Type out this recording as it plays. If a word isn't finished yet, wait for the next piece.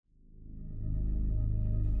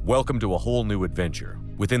Welcome to a whole new adventure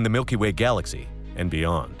within the Milky Way galaxy and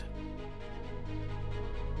beyond.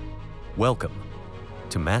 Welcome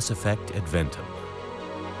to Mass Effect Adventum.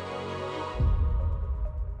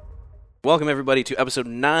 Welcome, everybody, to Episode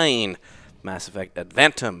 9, Mass Effect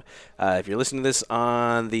Adventum. If you're listening to this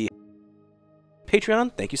on the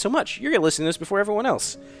Patreon, thank you so much. You're listening to this before everyone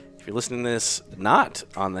else. If you're listening to this not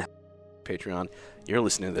on the Patreon, you're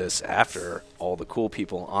listening to this after all the cool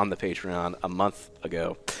people on the Patreon a month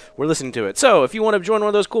ago. We're listening to it. So if you want to join one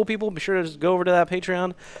of those cool people, be sure to just go over to that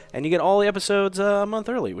Patreon, and you get all the episodes a month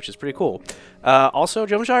early, which is pretty cool. Also,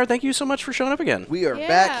 Joe Shire, thank you so much for showing up again. We are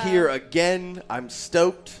back here again. I'm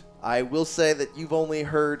stoked. I will say that you've only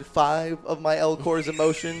heard 5 of my L-Core's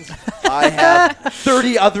emotions. I have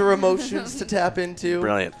 30 other emotions to tap into.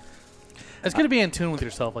 Brilliant. It's good to be in tune with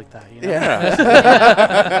yourself like that, you know?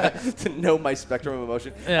 Yeah. To know my spectrum of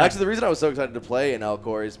emotion. Yeah. Actually, the reason I was so excited to play in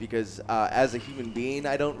L-Core is because as a human being,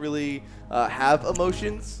 I don't really have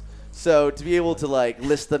emotions. So to be able to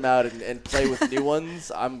list them out and play with new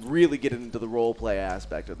ones, I'm really getting into the role play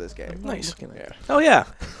aspect of this game. Nice. Yeah. Oh, yeah.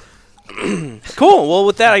 Cool. Well,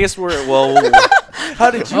 with that, I guess we're... How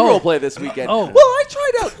did you role play this weekend? Oh. Well, I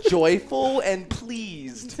tried out joyful and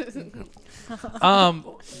pleased.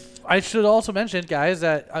 I should also mention, guys,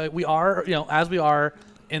 that we are, as we are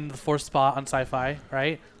in the 4th spot on Sci-Fi,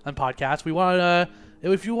 right, on podcasts, we want to,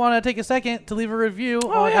 if you want to take a second to leave a review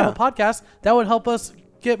on Apple Podcasts, that would help us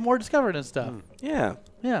get more discovered and stuff. Yeah.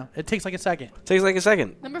 Yeah, it takes like a second. Takes like a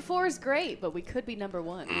second. Number 4 is great, but we could be number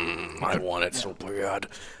 1. I want it so bad.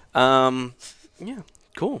 Yeah,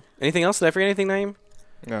 cool. Anything else? Did I forget anything, Naeem?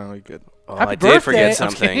 No, you're good. Oh, Happy I birthday. did forget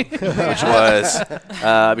something, which was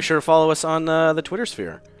be sure to follow us on the Twitter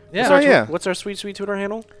sphere. Yeah. What's our sweet Twitter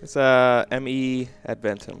handle? It's ME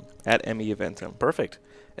Adventum, at ME Adventum. Perfect.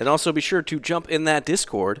 And also be sure to jump in that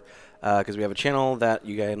Discord, because we have a channel that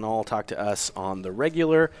you guys can all talk to us on the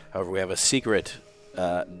regular. However, we have a secret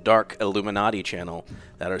dark Illuminati channel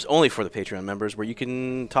that is only for the Patreon members, where you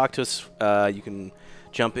can talk to us. You can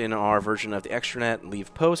jump in our version of the extranet and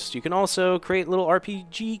leave posts. You can also create little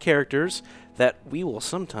RPG characters that we will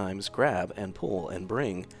sometimes grab and pull and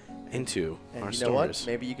bring into And our you know what? stories.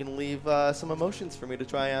 Maybe you can leave some emotions for me to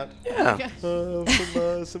try out. Yeah.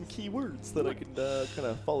 Some key words that I can kind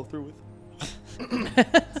of follow through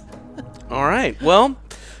with. All right. Well,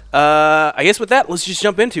 I guess with that, let's just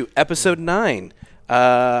jump into Episode 9.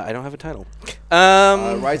 I don't have a title.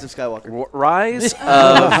 Rise of Skywalker. Rise of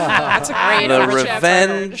That's a great the overture I've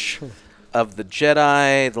Revenge of the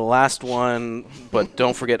Jedi, the last one, but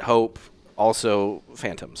don't forget Hope. Also,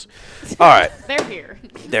 Phantoms. All right, They're here.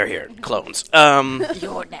 they're here. Clones.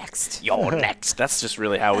 You're next. You're next. That's just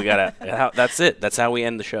really how we gotta. That's it. That's how we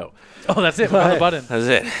end the show. Oh, that's it. We're on the button. That's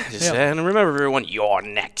it. Just, Yeah. and remember, everyone, you're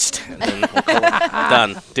next. And then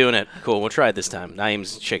done. Doing it. Cool. We'll try it this time.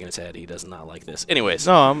 Naeem's shaking his head. He does not like this. Anyways.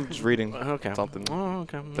 No, I'm just reading Okay. something Oh,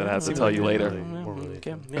 okay. that I have to tell you later.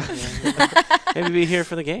 Okay. Yeah. Maybe be here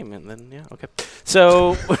for the game, and then okay.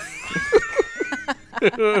 So,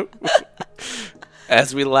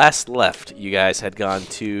 as we last left, you guys had gone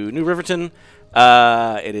to New Riverton.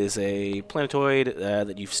 It is a planetoid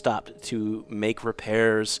that you've stopped to make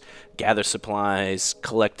repairs, gather supplies,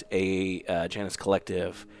 collect a Janus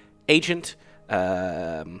Collective agent,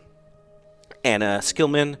 Anna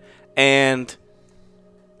Skillman, and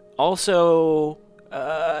also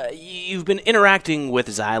you've been interacting with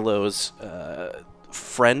Xylo's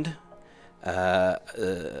friend,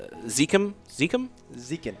 Zekin,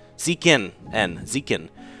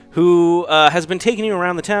 who has been taking you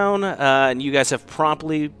around the town, and you guys have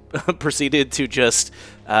promptly proceeded to just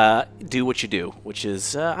do what you do, which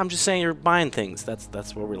is, I'm just saying, you're buying things.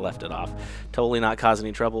 That's where we left it off. Totally not causing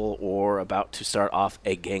any trouble or about to start off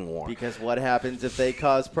a gang war. Because what happens if they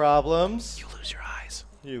cause problems? You lose your eyes.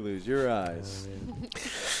 You lose your eyes.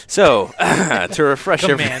 So, to refresh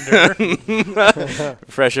Commander.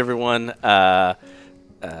 refresh everyone,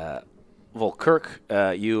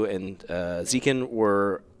 Volkirk, you and Zekin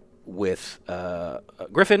were with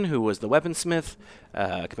Griffin, who was the weaponsmith,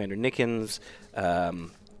 Commander Nickens,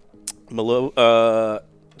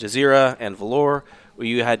 Jazeera, and Valor.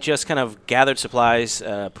 You had just kind of gathered supplies,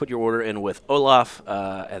 put your order in with Olaf,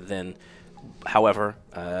 and then, however,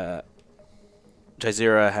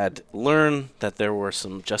 Jazeera had learned that there were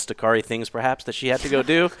some Justicari things, perhaps, that she had to go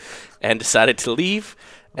do, and decided to leave.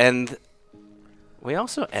 And we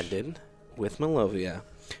also ended with Malovia,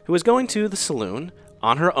 who was going to the saloon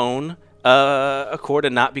on her own accord,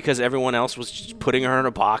 and not because everyone else was just putting her in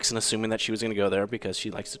a box and assuming that she was going to go there because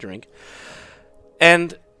she likes to drink.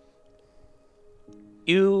 And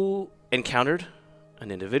you encountered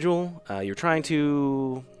an individual. You're trying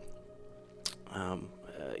to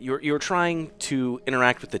you're trying to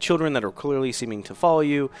interact with the children that are clearly seeming to follow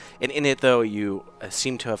you, and in it though you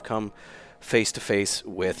seem to have come face to face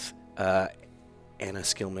with Anna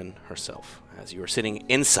Skillman herself. As you are sitting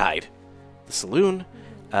inside the saloon,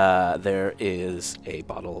 there is a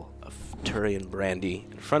bottle of Turian brandy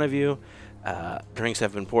in front of you. Drinks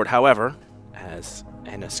have been poured. However, as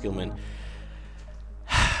Anna Skillman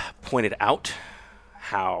pointed out,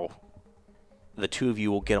 how the two of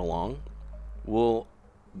you will get along will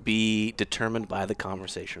be determined by the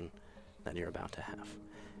conversation that you're about to have.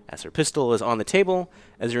 As her pistol is on the table,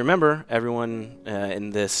 as you remember, everyone in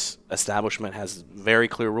this establishment has very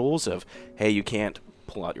clear rules of, hey, you can't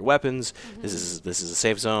pull out your weapons. This is a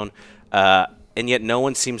safe zone, and yet no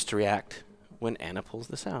one seems to react when Anna pulls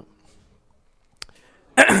this out.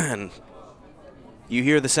 And you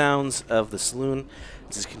hear the sounds of the saloon.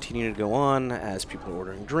 This is continuing to go on as people are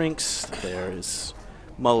ordering drinks. There is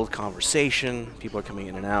muddled conversation. People are coming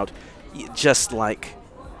in and out, just like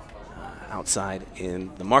outside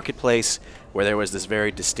in the marketplace, where there was this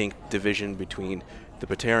very distinct division between the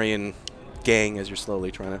Batarian gang, as you're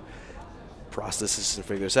slowly trying to process this and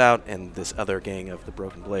figure this out, and this other gang of the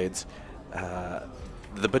Broken Blades. The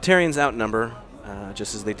Batarians outnumber,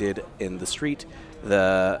 just as they did in the street.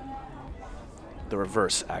 The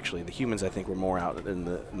reverse, actually. The humans, I think, were more out in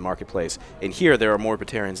the marketplace. And here, there are more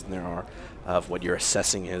Batarians than there are of what you're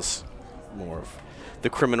assessing is more of the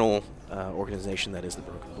criminal organization that is the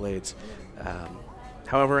Broken Blades.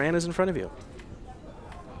 However, Anna's in front of you.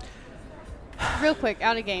 Real quick,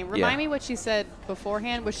 out of game. Remind me what she said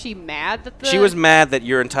beforehand. Was she mad that the... She was mad that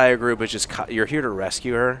your entire group is just... you're here to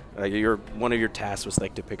rescue her. One of your tasks was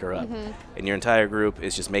like to pick her up. And your entire group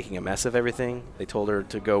is just making a mess of everything. They told her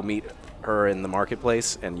to go meet her in the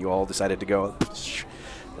marketplace, and you all decided to go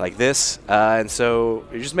like this. And so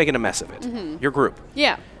you're just making a mess of it. Your group.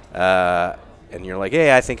 Yeah. And you're like,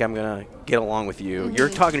 hey, I think I'm going to get along with you. You're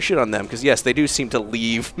talking shit on them because, yes, they do seem to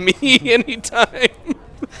leave me anytime.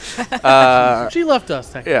 She left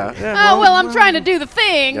us. Technically. Yeah. Oh, well, I'm trying to do the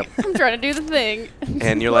thing. Yep. I'm trying to do the thing.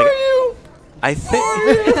 And you're like, I think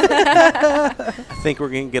I think we're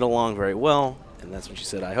going to get along very well. And that's what she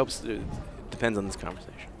said. I hope so. It depends on this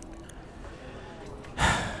conversation.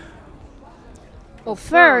 Well,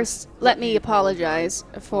 first, let me apologize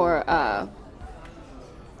for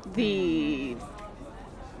the...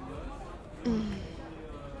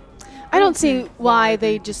 I don't see why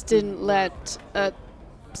they just didn't let a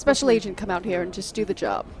special agent come out here and just do the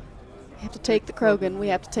job. We have to take the Krogan, we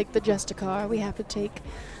have to take the Justicar, we have to take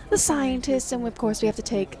the scientists, and of course we have to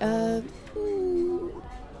take the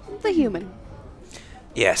human.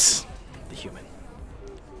 Yes, the human.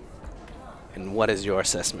 And what is your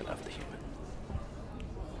assessment of the human?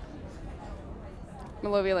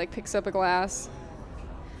 Malovia, picks up a glass.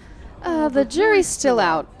 The jury's still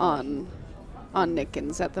out on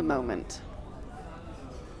Nickens at the moment.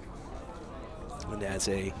 And as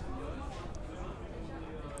a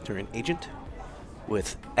Turian agent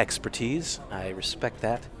with expertise, I respect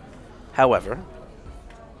that. However,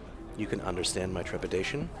 you can understand my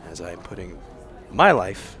trepidation as I'm putting my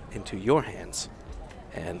life into your hands.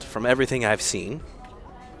 And from everything I've seen,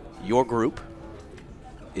 your group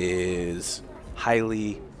is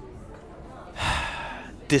highly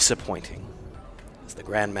disappointing, as the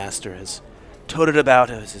Grand Master has toted about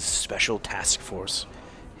as his special task force,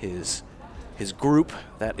 his group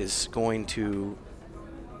that is going to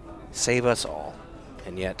save us all.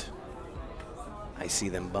 And yet, I see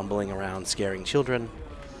them bumbling around, scaring children.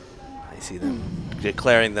 I see them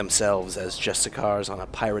declaring themselves as Justicars on a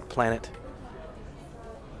pirate planet.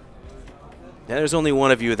 And there's only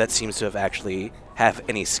one of you that seems to have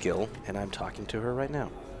any skill, and I'm talking to her right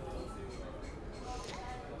now.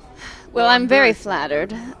 Well, I'm very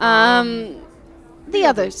flattered. The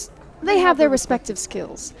others, they have their respective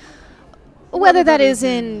skills. Whether that is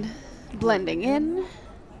in blending in,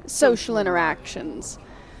 social interactions,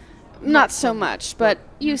 not so much, but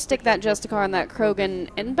you stick that Justicar and that Krogan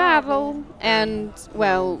in battle, and,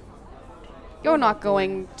 well, you're not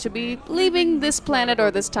going to be leaving this planet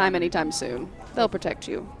or this time anytime soon. They'll protect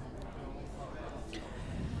you.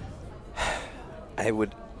 I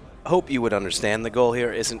would hope you would understand the goal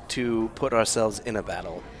here isn't to put ourselves in a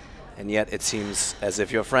battle. And yet it seems as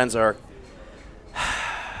if your friends are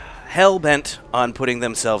hell-bent on putting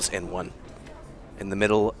themselves in one, in the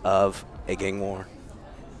middle of a gang war.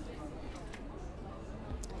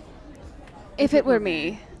 If it were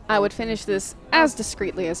me, I would finish this as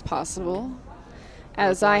discreetly as possible,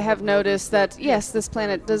 as I have noticed that, yes, this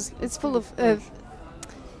planet it's full of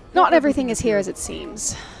not everything is here as it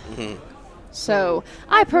seems. So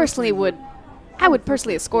I would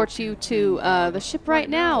personally escort you to the ship right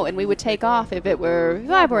now, and we would take off if I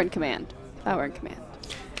were in command.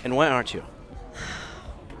 And why aren't you?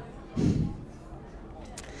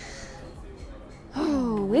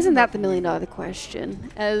 Oh, isn't that the $1,000,000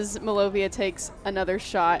 question? As Malovia takes another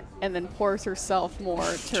shot and then pours herself more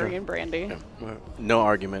Turian brandy. No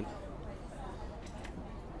argument.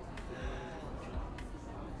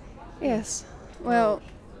 Yes. Well,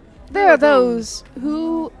 there are those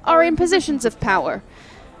who are in positions of power.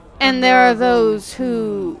 And there are those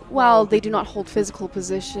who, while they do not hold physical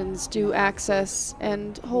positions, do access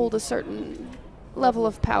and hold a certain level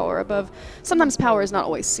of power above. Sometimes power is not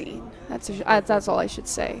always seen. That's all I should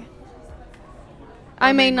say.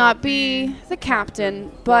 I may not be the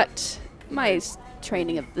captain, but my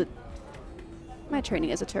training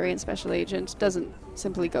as a Turian special agent doesn't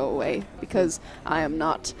simply go away because I am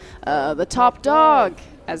not the top dog,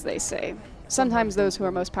 as they say. Sometimes those who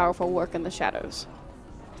are most powerful work in the shadows.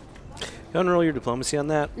 Go and roll your diplomacy on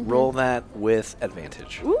that. Roll that with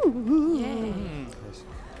advantage. Ooh. Yay.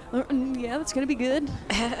 Yeah, that's going to be good.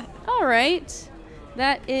 All right.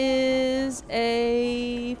 That is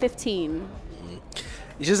a 15.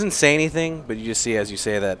 He doesn't say anything, but you just see as you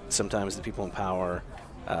say that sometimes the people in power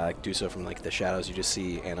do so from like the shadows. You just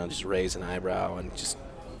see Anna just raise an eyebrow, and just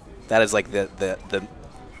that is like the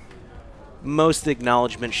most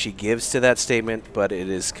acknowledgement she gives to that statement, but it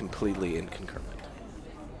is completely in concurrent.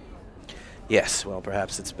 Yes, well,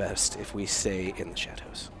 perhaps it's best if we stay in the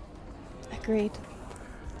shadows. Agreed.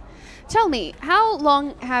 Tell me, how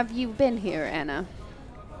long have you been here, Anna?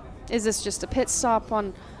 Is this just a pit stop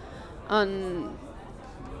on our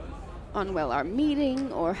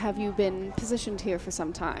meeting, or have you been positioned here for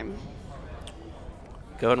some time?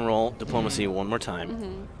 Go ahead and roll diplomacy one more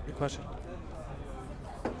time. Good question.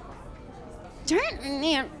 She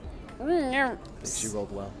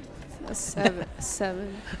rolled well. A seven.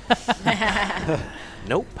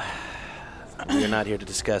 Nope. We're not here to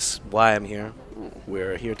discuss why I'm here.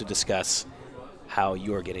 We're here to discuss how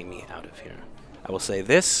you're getting me out of here. I will say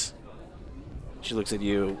this. She looks at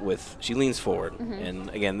you she leans forward. And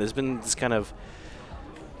again, there's been this kind of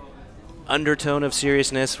undertone of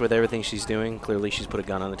seriousness with everything she's doing. Clearly, she's put a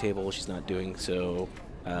gun on the table. She's not doing so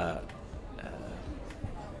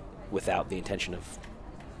without the intention of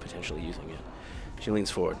potentially using it. She leans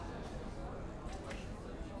forward.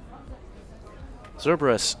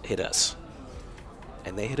 Cerberus hit us,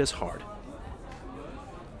 and they hit us hard.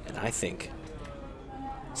 And I think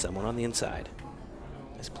someone on the inside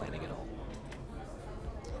is planning it all.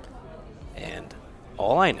 And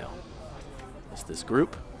all I know is this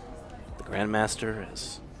group, the Grandmaster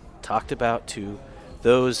has talked about to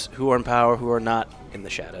those who are in power who are not in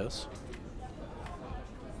the shadows.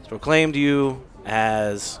 It's proclaimed you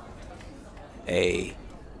as a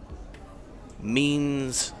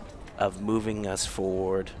means of moving us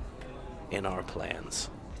forward in our plans.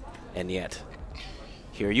 And yet,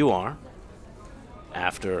 here you are,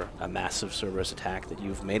 after a massive Cerberus attack that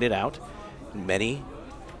you've made it out. Many,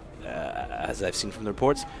 as I've seen from the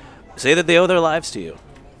reports, say that they owe their lives to you.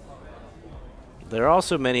 There are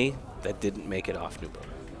also many that didn't make it off Newbold.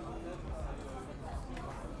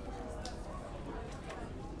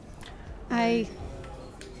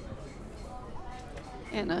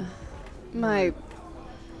 Anna,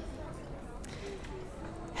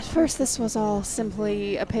 at first this was all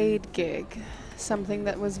simply a paid gig, something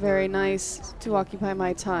that was very nice to occupy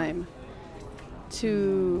my time,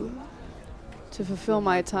 to fulfill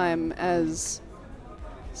my time as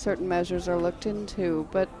certain measures are looked into,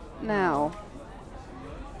 but now,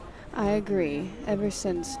 I agree, ever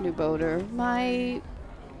since New Boulder, my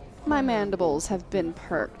mandibles have been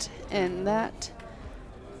perked, and that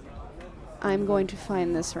I'm going to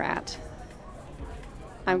find this rat.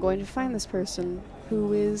 I'm going to find this person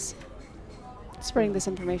who is spreading this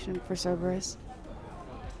information for Cerberus,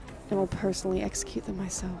 and will personally execute them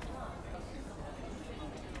myself.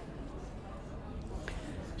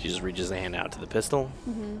 She just reaches a hand out to the pistol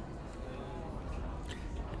Mm-hmm.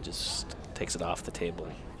 and just takes it off the table,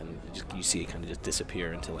 and you see it kind of just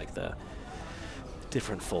disappear into like the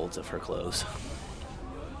different folds of her clothes.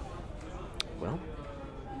 Well,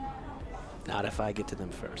 not if I get to them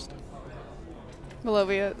first.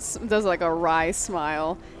 Malovia does like a wry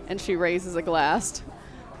smile, and she raises a glass.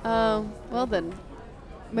 Well then,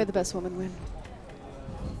 may the best woman win.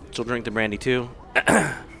 She'll drink the brandy too.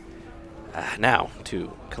 Now,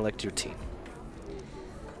 to collect your team.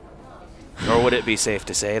 Or would it be safe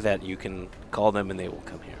to say that you can call them and they will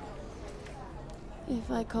come here? If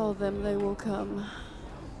I call them, they will come.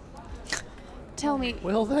 Tell me,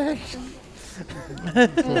 Will they?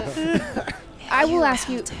 I will ask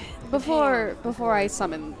you before I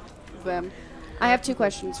summon them. I have 2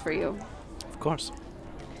 questions for you. Of course.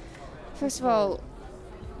 First of all,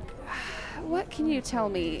 what can you tell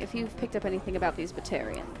me if you've picked up anything about these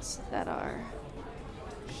Batarians that are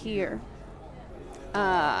here?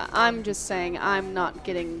 I'm just saying I'm not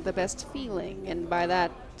getting the best feeling, and by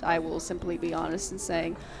that I will simply be honest in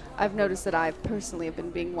saying I've noticed that I personally have been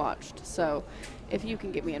being watched. So if you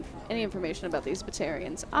can give me any information about these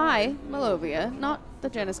Batarians, I, Malovia, not the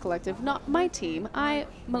Janus Collective, not my team, I,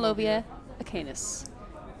 Malovia Acanus,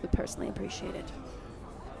 would personally appreciate it.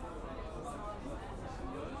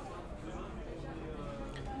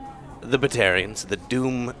 The Batarians, the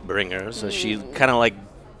Doom Bringers. So she kind of like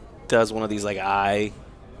does one of these like eye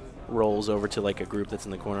rolls over to like a group that's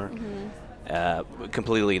in the corner,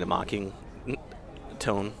 completely in a mocking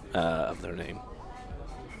tone of their name.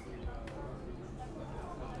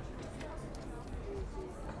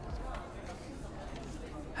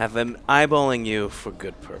 Have been eyeballing you for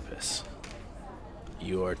good purpose.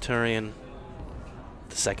 You are Turian,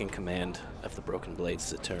 the second command of the Broken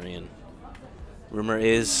Blades Turian. Rumor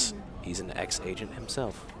is he's an ex-agent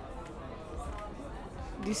himself.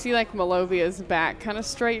 Do you see like Malovia's back kind of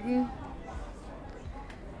straighten?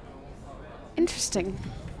 Interesting.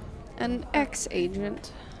 An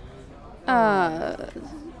ex-agent.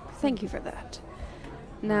 Thank you for that.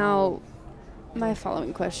 Now, my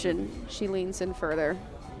following question. She leans in further.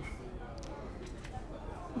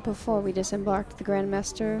 Before we disembarked, the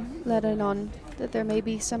Grandmaster let in on that there may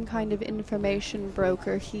be some kind of information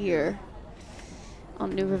broker here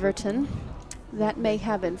on New Riverton that may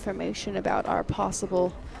have information about our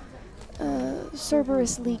possible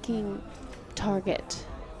Cerberus leaking target.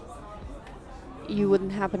 You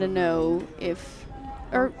wouldn't happen to know if,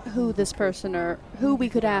 or who this person, or who we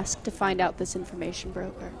could ask to find out this information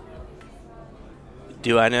broker?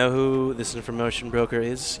 Do I know who this information broker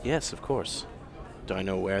is? Yes, of course. Do I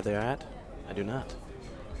know where they're at? I do not.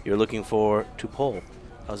 You're looking for Tupol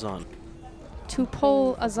Azan.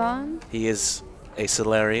 Tupol Azan? He is a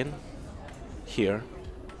Solarian here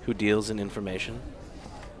who deals in information.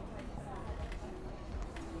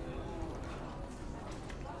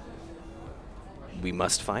 We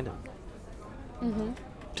must find him. Mm-hmm.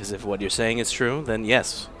 Because if what you're saying is true, then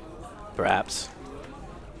yes, perhaps.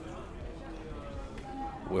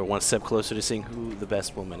 We're one step closer to seeing who the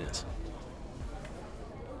best woman is.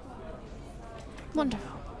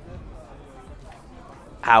 Wonderful.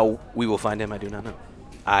 How we will find him, I do not know.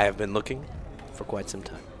 I have been looking for quite some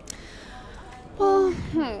time. Well,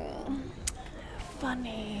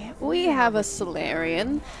 funny. We have a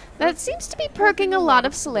Solarian that seems to be perking a lot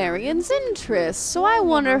of Solarians' interest, so I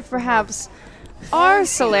wonder if perhaps our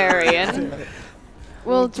Solarian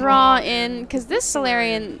will draw in, because this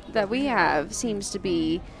Solarian that we have seems to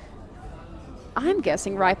be, I'm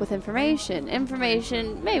guessing, ripe with information.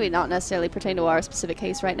 Information, maybe not necessarily pertain to our specific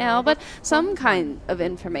case right now, but some kind of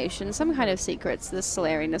information, some kind of secrets this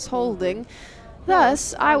Solarian is holding.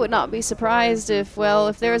 Thus, I would not be surprised if, well,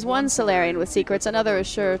 if there is one Solarian with secrets, another is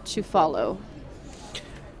sure to follow.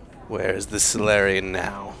 Where is the Solarian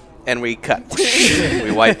now? And we cut.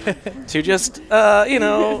 We wipe to just, you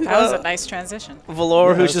know. That was a nice transition.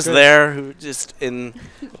 Valor, who's just there, who just I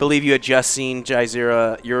believe you had just seen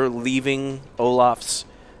Jazeera. You're leaving Olaf's.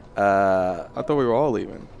 I thought we were all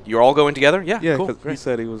leaving. You're all going together? Yeah, Yeah, cool. because he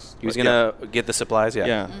said he was. He was going to get the supplies, yeah.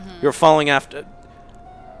 Yeah. You're following after.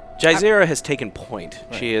 Jazeera has taken point.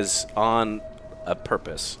 Right. She is on a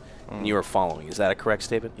purpose, and you are following. Is that a correct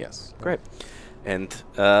statement? Yes. Great. And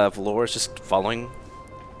Valor is just following.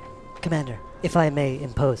 Commander, if I may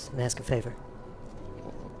impose and ask a favor.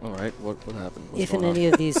 All right. What happened? What's If in going on? any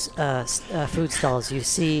of these food stalls you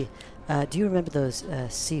see, do you remember those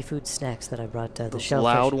seafood snacks that I brought? The Those shellfish?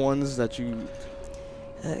 loud ones that you.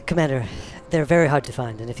 Commander, they're very hard to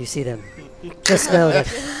find, and if you see them, just know that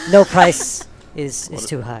no price is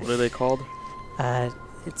too high. What are they called?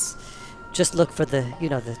 It's just look for the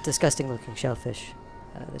the disgusting-looking shellfish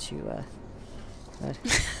that you.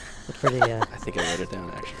 Look for the. I think I wrote it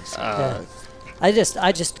down actually.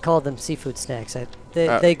 I just call them seafood snacks.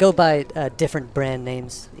 They go by different brand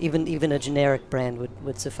names. Even a generic brand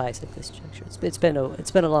would suffice at this juncture. It's been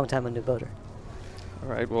a long time on New Boater. All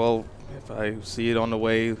right. Well, if I see it on the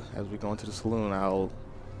way as we go into the saloon, I'll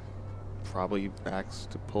probably ask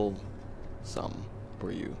to pull some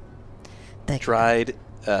for you. Thank you. Dried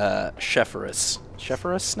Shepherdess.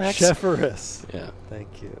 Shepherdess snacks? Shepherdess. Yeah.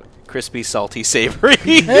 Thank you. Crispy, salty, savory.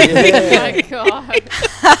 Oh my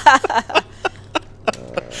god.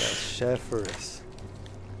 Shepherdess.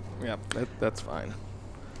 Yeah, that's fine.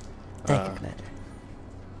 Thank you, Commander.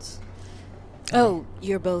 Oh,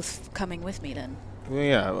 you're both coming with me then.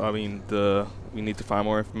 Yeah, I mean, we need to find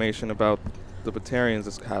more information about the Batarians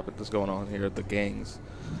that's going on here, the gangs,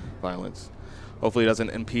 violence. Hopefully it doesn't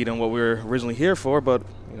impede on what we were originally here for, but,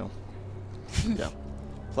 you know, yeah.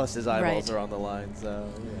 Plus his eyeballs are on the line, so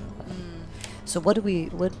yeah. So what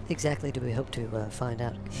exactly do we hope to find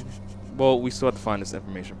out? Well, we still have to find this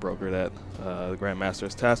information broker that the Grandmaster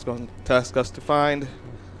has tasked us to find,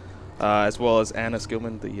 as well as Anna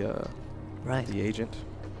Skillman, the agent.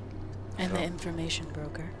 And the information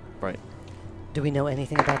broker. Right. Do we know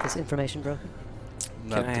anything about this information broker?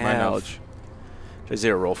 Not to my knowledge. Is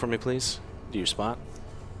there a roll for me, please? Do your spot.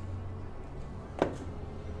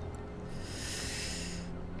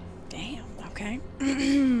 Damn, okay.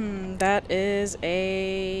 That is a...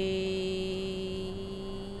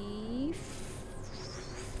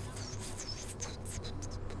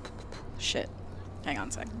 Shit. Hang on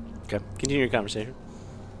a sec. Okay. Continue your conversation.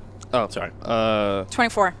 Oh, sorry.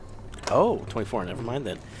 24. Oh, 24. Never mind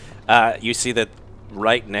then. You see that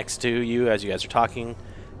right next to you as you guys are talking,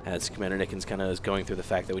 as Commander Nickens kind of is going through the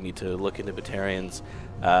fact that we need to look into Batarians,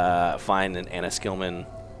 find an Anna Skillman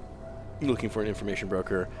looking for an information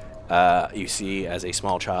broker. You see as a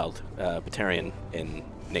small child, Batarian in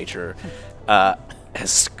nature,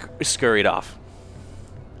 has scurried off.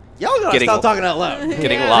 Y'all gotta stop talking out loud.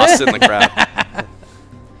 Getting lost in the crowd.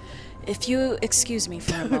 If you excuse me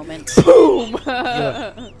for a moment. Boom!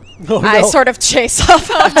 I sort of chase off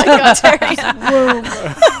after Batarian.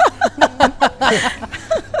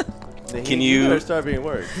 Can you start being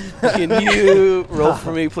worried? Can you roll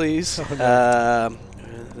for me, please?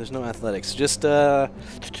 There's no athletics. Just Move?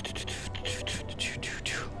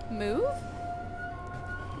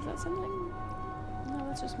 Is that something? No,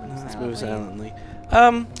 let's just move silently. let's move silently.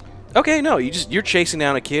 Okay, no, you're chasing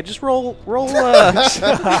down a kid. Just roll. Call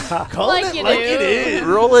like it is.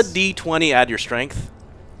 Roll a d20. Add your strength.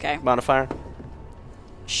 Okay. Modifier.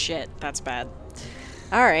 Shit, that's bad.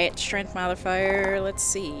 All right, strength modifier. Let's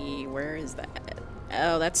see, where is that?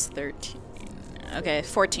 Oh, that's 13. Okay,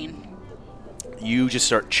 14. You just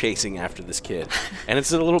start chasing after this kid, and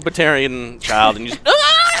it's a little Batarian child, and you just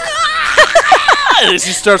as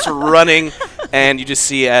he starts running, and you just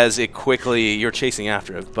see as it quickly you're chasing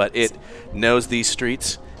after it, but it knows these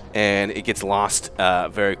streets, and it gets lost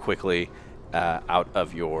very quickly out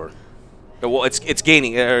of your. Well, it's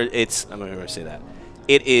gaining. It's I'm going to say that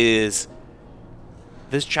it is.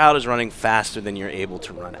 This child is running faster than you're able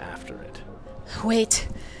to run after it. Wait,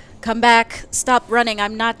 come back. Stop running.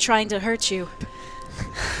 I'm not trying to hurt you.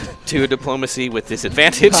 To a diplomacy with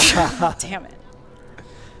disadvantage. Damn it.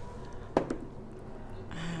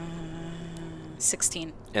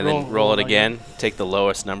 16. And then roll it again. Take the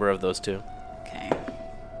lowest number of those two. Okay.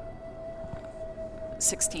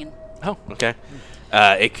 16. Oh, okay.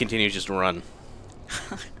 It continues just to run.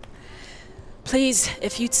 Please,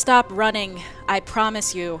 if you'd stop running, I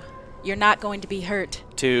promise you, you're not going to be hurt.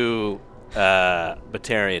 Two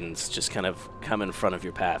Batarians just kind of come in front of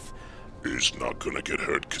your path. He's not gonna get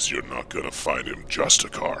hurt because you're not gonna fight him, just a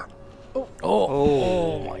car.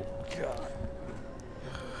 Oh my god.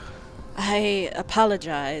 I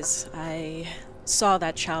apologize. I saw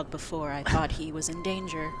that child before. I thought he was in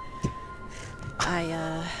danger.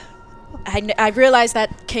 I realized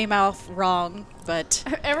that came out wrong, but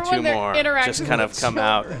everyone two that more interacts just with kind of come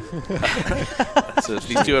out. So if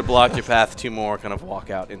these two had blocked your path, two more kind of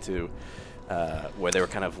walk out into where they were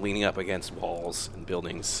kind of leaning up against walls and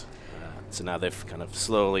buildings. So now they're kind of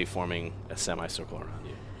slowly forming a semicircle around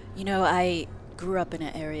you. you know, I grew up in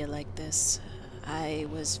an area like this. I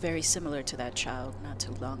was very similar to that child not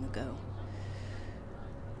too long ago.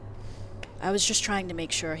 I was just trying to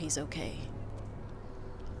make sure he's okay.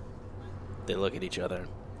 They look at each other.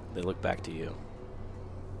 They look back to you.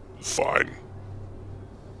 Fine.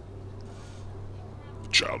 The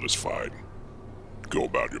child is fine. Go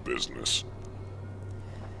about your business.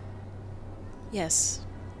 Yes,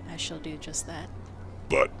 I shall do just that.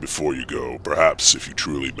 But before you go, perhaps if you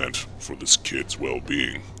truly meant for this kid's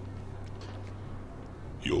well-being,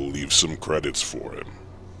 you'll leave some credits for him.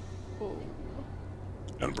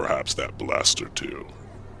 And perhaps that blaster too.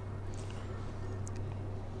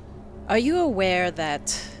 Are you aware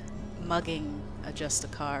that mugging a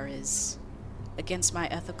Justicar is against my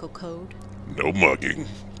ethical code? No mugging,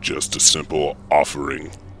 just a simple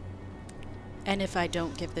offering. And if I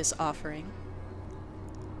don't give this offering?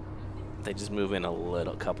 They just move in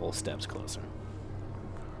a couple of steps closer.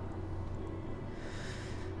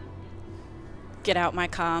 Get out my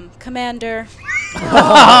comm. Commander.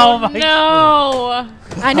 Oh my no!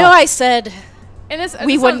 I know I said And this,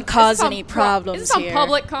 we this wouldn't on, cause this on any problems Is this on here.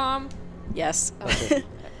 public comm? Yes. Okay.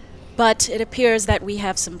 But it appears that we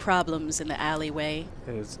have some problems in the alleyway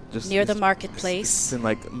It's just near the It's marketplace. been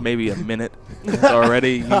like maybe a minute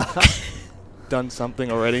already. You've done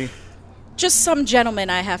something already. Just some gentleman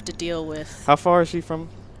I have to deal with. How far is she from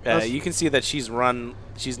us? You can see that she's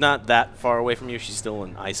not that far away from you. She's still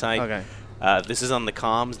in eyesight. Okay. This is on the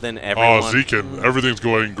comms. Then everyone. Oh, Zekin, everything's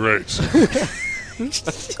going great.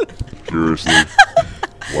 Curiously,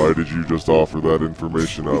 why did you just offer that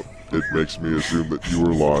information up? It makes me assume that you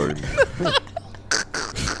were lying.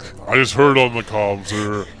 I just heard on the comms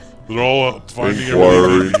they're all finding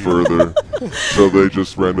Inquiring everything. further. So they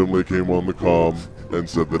just randomly came on the comm and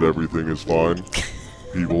said that everything is fine.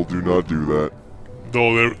 People do not do that.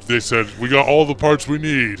 No, they said, we got all the parts we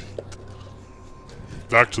need.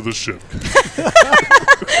 Back to the ship.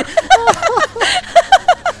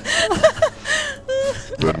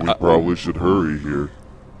 Then we probably should hurry here.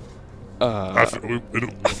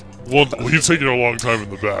 He's taking a long time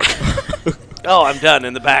in the back. Oh, I'm done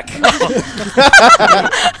in the back.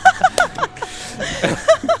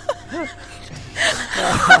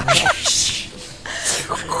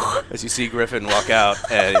 As you see Griffin walk out,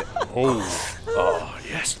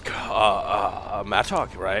 yes,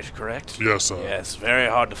 Mattock, right? Correct? Yes, sir. Yes, very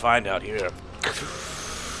hard to find out here.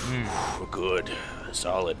 Good,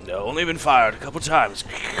 solid. No, only been fired a couple times.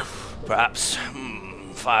 Perhaps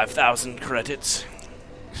 5,000 credits.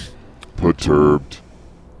 Perturbed.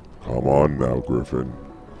 Come on now, Griffin.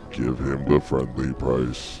 Give him the friendly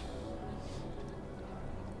price.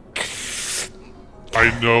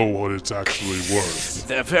 I know what it's actually worth.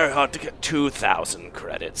 They're very hard to get. 2,000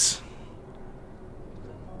 credits.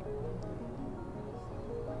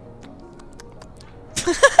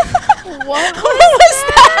 What was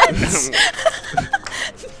that?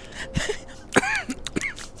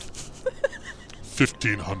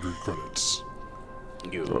 1,500 credits.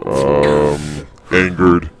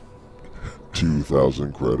 Angered.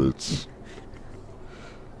 2,000 credits.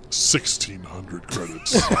 1,600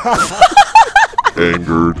 credits.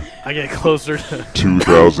 Angered. I get closer to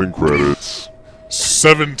 2,000 credits.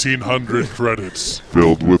 1,700 credits.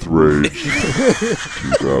 Filled with rage.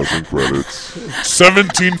 2,000 credits.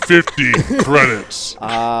 1,750 credits.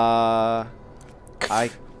 I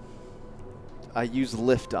use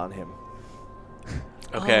lift on him.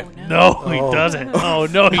 Okay. No, he doesn't. Oh,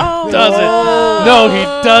 no, he doesn't. No, he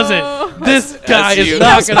doesn't. This guy is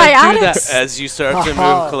not going to do that. As you start to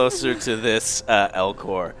move closer to this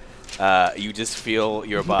Elcor, you just feel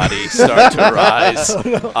your body start to rise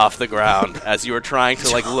off the ground as you were trying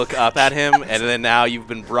to like look up at him, and then now you've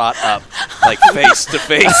been brought up like face to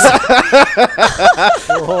face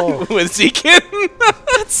with Zekin.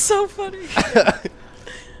 That's so funny.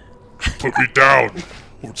 Put me down.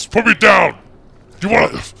 Just put me down. You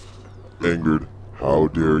want to... Angered. How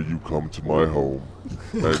dare you come to my home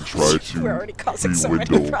and try to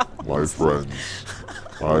bewindle my friends?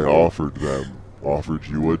 I offered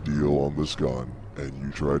you a deal on this gun, and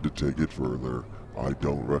you tried to take it further. I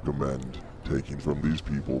don't recommend taking from these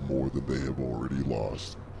people more than they have already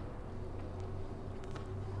lost.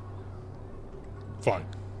 Fine.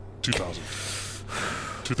 2,000.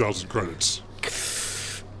 2,000 credits.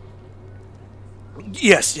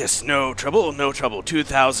 Yes, no trouble.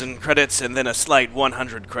 2,000 credits, and then a slight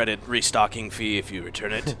 100 credit restocking fee if you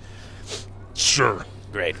return it. Sure.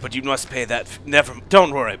 Great, but you must pay that.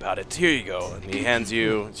 Don't worry about it. Here you go. And he hands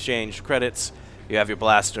you exchange credits. You have your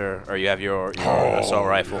blaster, or you have your assault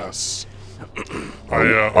rifle. Yes.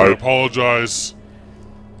 I apologize.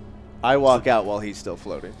 I walk out while he's still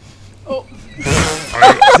floating. Oh.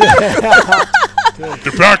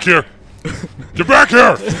 Get back here! Get back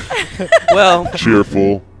here! Well,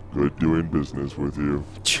 cheerful. Good doing business with you.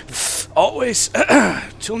 Always.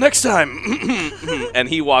 Till next time. And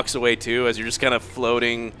he walks away too, as you're just kind of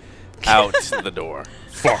floating out the door.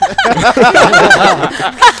 Fuck.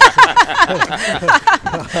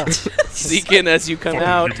 Zekin, as you come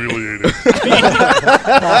out humiliated.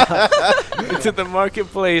 into the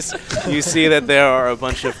marketplace, you see that there are a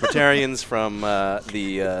bunch of Praetorians from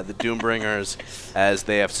the Doombringers, as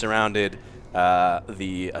they have surrounded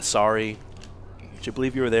the Asari. Which I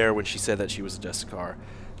believe you were there when she said that she was a Justicar.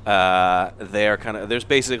 They're kind of. There's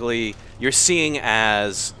basically, you're seeing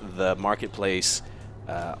as the marketplace,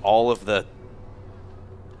 all of the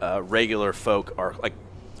regular folk are like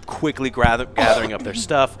quickly gathering up their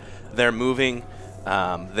stuff. They're moving.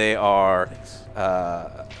 They are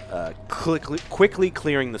quickly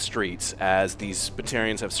clearing the streets as these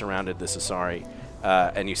Batarians have surrounded this Asari.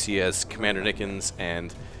 And you see as Commander Nickens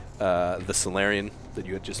and the Solarian that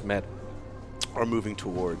you had just met are moving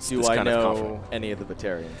towards this kind of conflict. Do I know any of the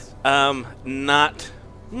Batarians? Not.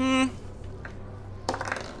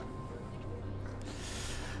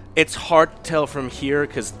 It's hard to tell from here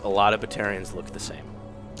because a lot of Batarians look the same.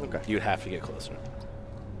 Okay. You'd have to get closer.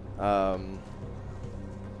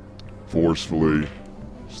 Forcefully,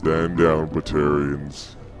 stand down,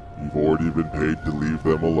 Batarians. You've already been paid to leave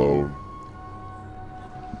them alone.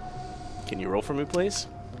 Can you roll for me, please?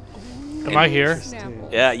 Am I here?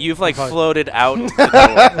 Yeah, you've like floated out. Am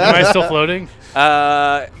I still floating?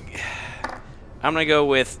 I'm gonna go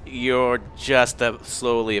with you're just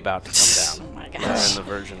slowly about to come down. Oh my You're gosh. in the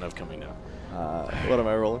version of coming down. What am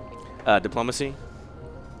I rolling? Diplomacy.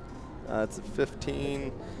 It's a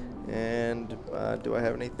 15. And do I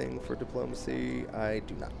have anything for diplomacy? I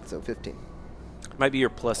do not. So 15. Might be your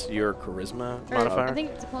plus your charisma Or modifier. I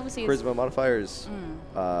think diplomacy is. Charisma modifiers.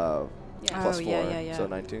 Yeah. Plus 4. yeah. So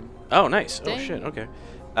 19. Oh, nice. Dang. Oh shit. Okay.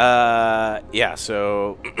 Yeah.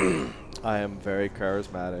 So I am very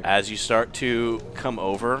charismatic. as you start to come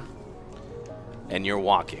over, and you're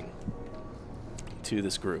walking to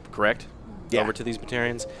this group, correct? Yeah. Over to these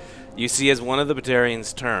Batarians. You see as one of the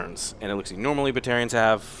Batarians turns, and it looks like normally Batarians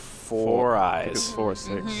have four I think it's eyes. 4 or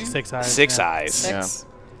 6. 6 eyes. Six yeah. eyes. Six.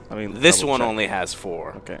 I mean, This double one check. only has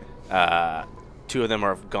 4. Okay. 2 of them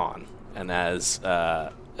are gone. And as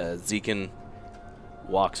Zekin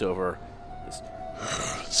walks over,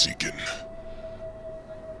 Zekin.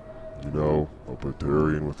 You know, a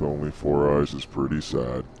Batarian with only 4 eyes is pretty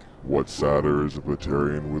sad. What's sadder is a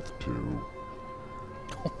Batarian with 2.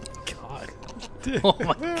 Oh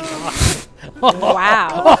my god.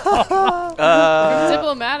 Wow. From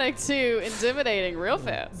diplomatic to intimidating real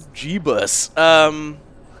fast. Jeebus.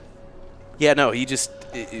 Yeah, no, he just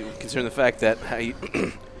concerned the fact that how you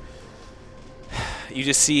you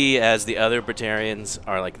just see as the other Batarians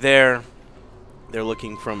are like there. They're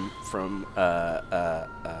looking from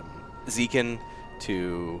Zekin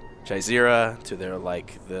to Jaizira to their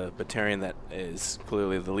like the Batarian that is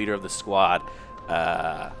clearly the leader of the squad.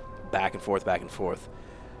 Back and forth, back and forth.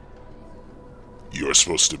 You're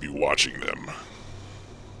supposed to be watching them.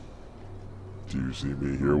 Do you see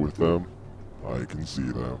me here with them? I can see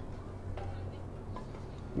them.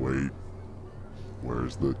 Wait.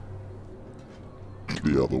 Where's the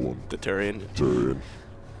other one? The Turian. Turian.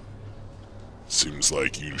 Seems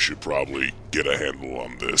like you should probably get a handle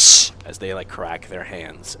on this. As they like crack their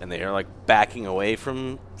hands and they are like backing away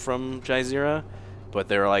from Jaizira, but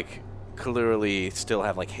they're like clearly still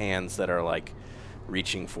have like hands that are like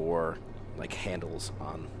reaching for like handles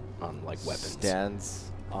on like weapons.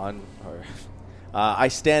 Stands on. Or, I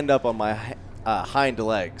stand up on my hind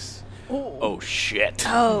legs. Oh shit.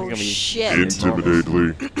 Oh shit.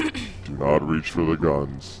 Intimidately. Do not reach for the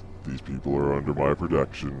guns. These people are under my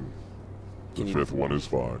protection. The 5th one is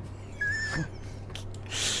fine.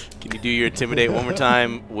 Can you do your intimidate one more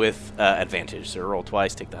time with advantage? So roll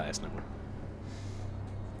twice, take the highest number.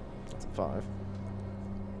 That's a 5.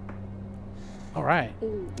 All right.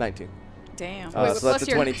 19. Damn. So that's a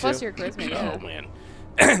 22. Plus your charisma, yeah. Oh man.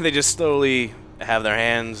 They just slowly have their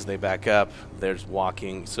hands, they back up, they're just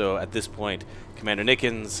walking. So at this point, Commander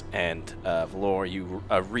Nickens and Valor, you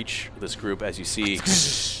reach this group as you see.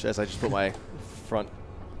 As I just put my front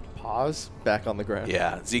paws back on the ground.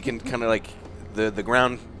 Yeah, Zekin kind of like the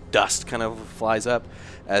ground dust kind of flies up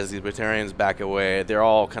as these Batarians back away. They're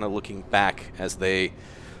all kind of looking back as they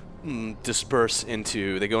disperse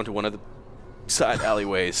into. They go into one of the side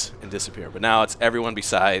alleyways and disappear. But now it's everyone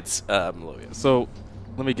besides Melovia. So,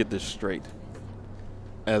 let me get this straight.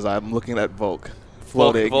 As I'm looking at Volk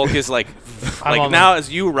floating. Volk is like now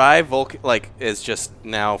as you arrive, Volk like is just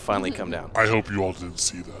now finally come down. I hope you all didn't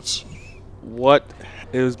see that. What?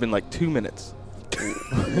 It has been like 2 minutes.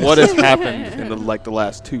 What has happened in the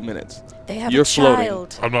last 2 minutes? They have You're a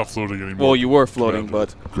child. floating. I'm not floating anymore. Well, you were floating,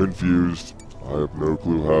 but Confused. I have no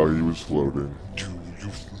clue how he was floating.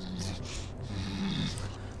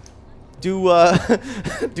 Do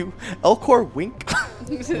Elcor wink?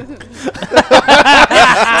 Do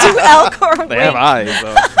Elcor wink? they have eyes.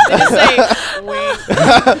 Though. They just say,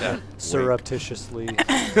 wink. Surreptitiously.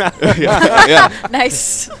 yeah.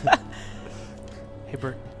 Nice. Hey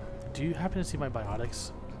Bert, do you happen to see my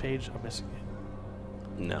biotics page? I'm missing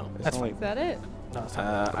it. No. That's only- Is that it? No, it's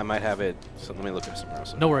not. I might have it. So let me look up somewhere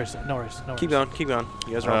else. No worries. No worries. No worries. Keep going. Keep going.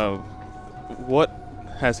 You guys are. What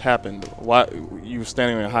has happened? Why you were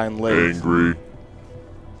standing on your hind legs? Angry.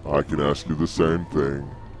 I can ask you the same thing.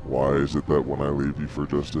 Why is it that when I leave you for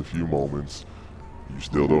just a few moments, you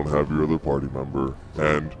still don't have your other party member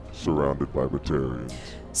and surrounded by Batarians?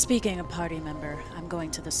 Speaking of party member, I'm going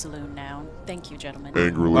to the saloon now. Thank you, gentlemen.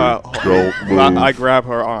 Angrily, don't move. I grab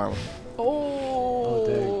her arm.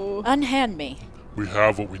 Oh. Unhand me. We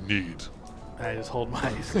have what we need. I just hold my.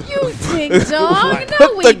 You ding dong. No,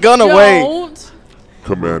 Put we the gun away. don't.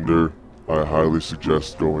 Commander, I highly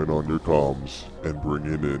suggest going on your comms and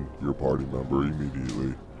bringing in your party member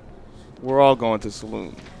immediately. We're all going to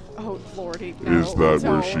saloon. Oh, lordy. No, Is that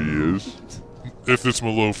where don't. she is? If it's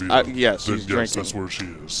Malovia, yes, then she's yes, drinking. that's where she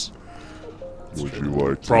is. Would you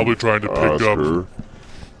like to Probably trying to pick ask up her?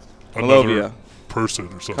 another Malovia. person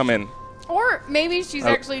or something. Come in. Or maybe she's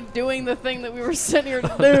actually doing the thing that we were sent here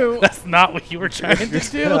to do. That's not what you were trying to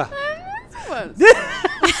do. You go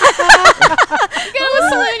to a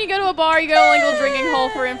saloon, you go to a bar, you go to a little drinking hole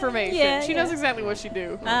for information. Yeah, She knows exactly what she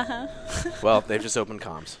do. Uh-huh. Well, they've just opened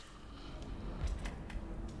comms.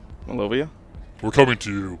 Malovia? We're coming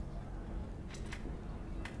to you.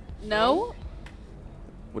 No?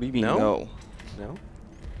 What do you mean, No? no? No?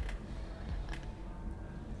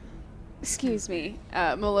 Excuse me.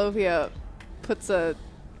 Malovia puts the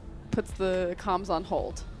comms on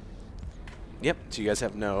hold. Yep. So you guys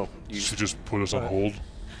have no. She just put us on hold.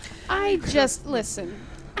 I just listen.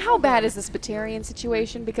 How bad is this Batarian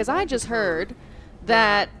situation? Because I just heard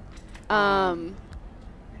that.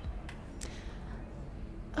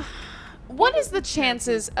 What is the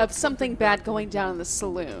chances of something bad going down in the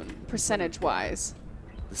saloon, percentage-wise?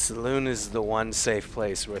 The saloon is the one safe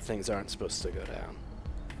place where things aren't supposed to go down.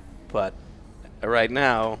 But right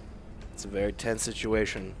now, it's a very tense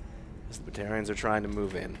situation as the Batarians are trying to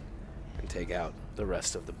move in and take out the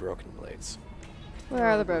rest of the Broken Blades. Where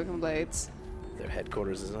are the Broken Blades? Their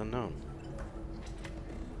headquarters is unknown.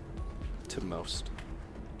 To most.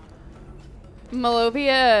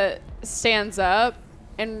 Malovia stands up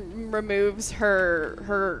and removes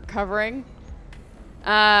her covering.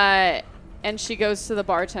 And she goes to the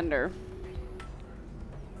bartender.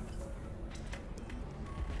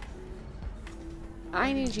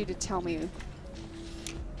 I need you to tell me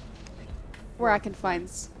where I can find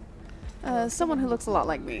someone who looks a lot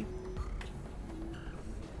like me.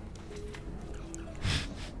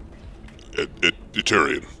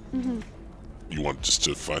 Turian. Mm-hmm. You want just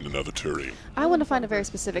to find another Turian? I want to find a very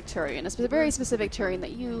specific Turian, very specific Turian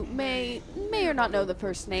that you may or not know the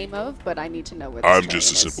first name of, but I need to know where this I'm Turian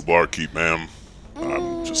just a is. simple barkeep, ma'am.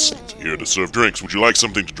 I'm just here to serve drinks. Would you like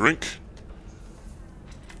something to drink?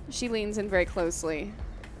 She leans in very closely.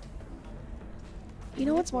 You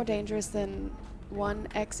know what's more dangerous than one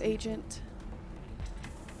ex-agent?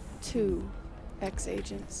 2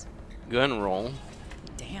 ex-agents. Go ahead and roll.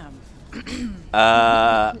 Damn.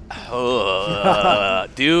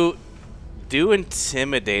 Do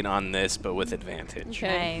intimidate on this, but with advantage.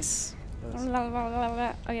 Okay. Nice. Oh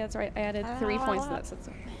yeah, that's right. I added 3 points to that. So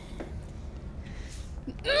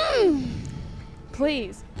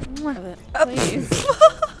Please. Please.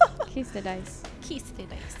 Kiss the dice. Kiss the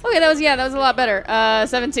dice. Okay, that was a lot better.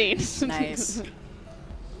 17. Nice.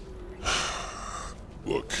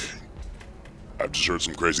 Look, I've just heard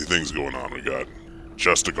some crazy things going on. We got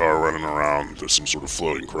Justicar running around. There's some sort of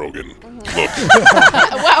floating Krogan. Look.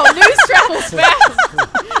 Wow, news travels fast.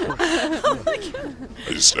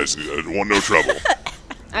 I just don't want no trouble.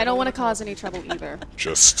 I don't want to cause any trouble either.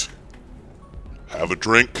 Just have a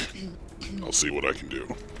drink. I'll see what I can do.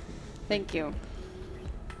 Thank you.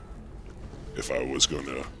 If I was going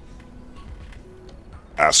to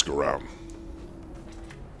ask around.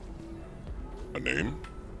 A name?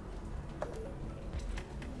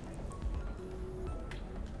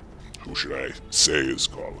 Who should I say is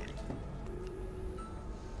calling?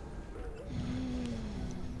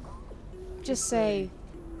 Just say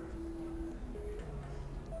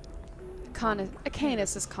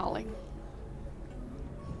Acanus is calling.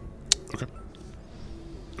 Okay.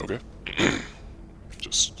 Okay.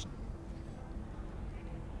 Just...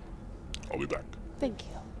 I'll be back. Thank you.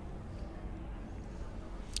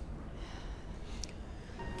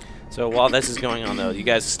 So while this is going on, though, you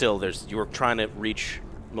guys you were trying to reach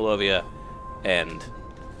Malovia, and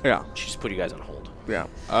she's put you guys on hold. Yeah.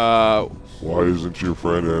 Why isn't your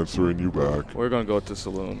friend answering you back? We're gonna go to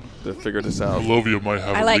saloon to figure this out. Malovia might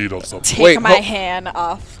have I a like lead on something. take my hand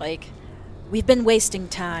off. Like, we've been wasting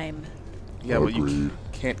time. Yeah, but you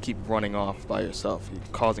can't keep running off by yourself. You're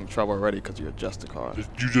causing trouble already because you're just a car. You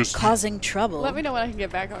just Causing trouble. Let me know when I can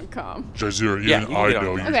get back on comm. Jazeera, Yeah, even you can I get on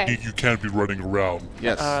know that. Okay. you can't be running around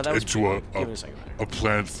Yes. That was into give me a second. a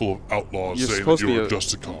plan full of outlaws You're saying that supposed to be you're a-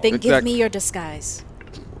 just a car. Then give Exactly. me your disguise.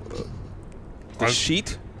 The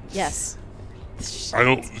sheet? Yes. I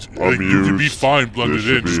don't. Like, you can be fine blended This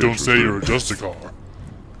should in. be Just don't say interesting. you're a just a car.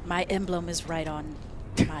 My emblem is right on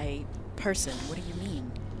my person. What do you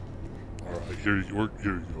mean? All right, here you go.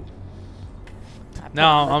 No,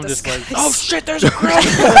 I'm just like, Oh shit! There's a crow.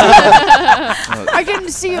 I didn't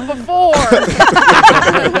see it before.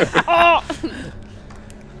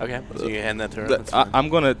 Okay, so you hand that to her. That's fine. I'm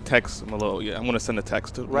gonna text Malovia. I'm gonna send a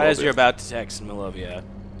text to Right as Malovia. you're about to text Malovia,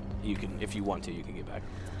 you can, if you want to, you can get back.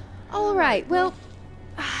 All right. Well,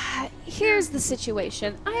 here's the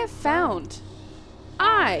situation. I have found.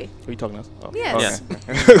 Are you talking to us? Oh. Yes.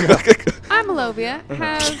 Okay. I, Malovia,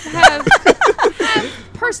 have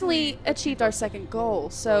personally achieved our second goal,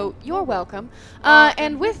 so you're welcome.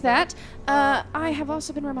 And with that, I have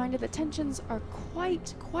also been reminded that tensions are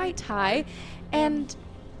quite high, and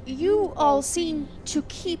you all seem to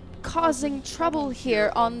keep causing trouble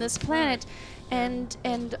here on this planet, and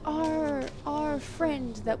our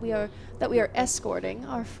friend that we are escorting,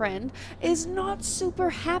 our friend, is not super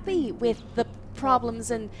happy with the problems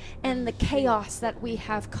and the chaos that we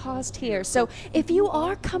have caused here. So if you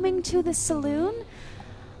are coming to the saloon,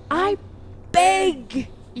 I beg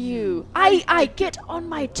you, I get on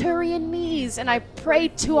my Turian knees and I pray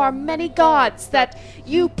to our many gods that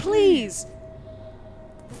you please,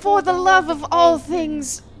 for the love of all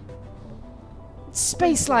things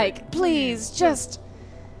space-like, please just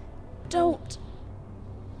don't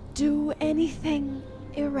do anything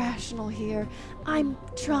irrational here. I'm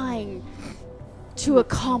trying to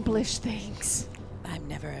accomplish things. I'm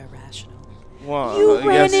never irrational. Well, You I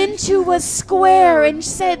ran guess- into a square and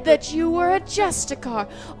said that you were a Justicar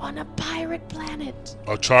on a pirate planet.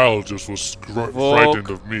 A child just was Volk, frightened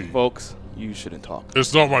of me. Folks, you shouldn't talk.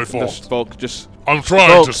 It's not my Just, fault. Volk, just. I'm trying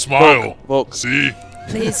Volk, to smile. Volk. See?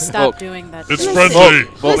 Please stop Volk. doing that. It's Listen. friendly.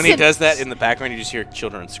 When he Listen. does that in the background, you just hear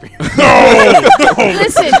children scream. No!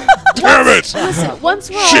 Listen, Damn it! listen. Once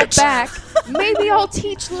we're Shit. all back, maybe I'll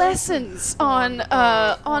teach lessons on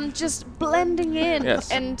just blending in Yes.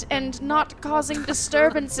 and not causing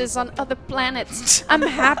disturbances on other planets. I'm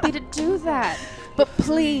happy to do that, but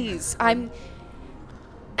please, And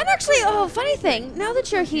actually, funny thing. Now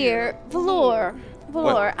that you're here, Valor,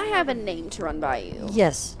 I have a name to run by you.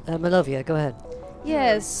 Yes, Malovia, go ahead.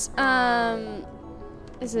 Yes.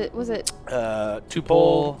 Was it Tupol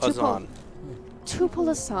Tupol. Azan.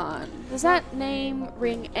 Tupol-Asan? Does that name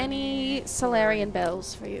ring any Solarian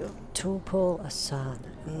bells for you? Tupol-Asan.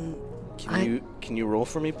 Can you roll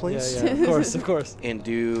for me, please? Yeah, of course, of course. And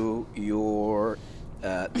do your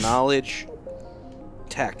knowledge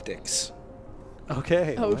tactics.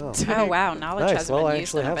 Okay. Oh, wow. Oh wow, knowledge Nice. hasn't Well, been I used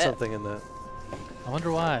actually in a have bit. something in that. I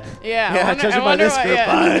wonder why. Yeah, judging by this group,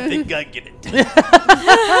 I think I get it.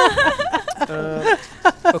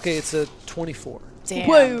 Okay, it's a 24. Damn.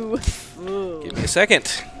 Whoa. Give me a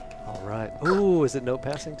second. All right. Ooh, is it note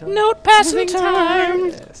passing time? Note passing time.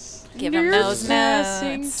 Yes. Give him those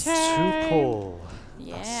Passing notes. time. Tupol.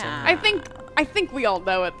 Yeah. I think we all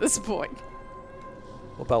know at this point.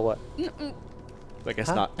 About what? I guess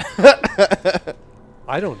Huh? not.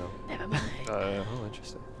 I don't know. Never mind. Oh,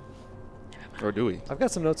 interesting. Or do we? I've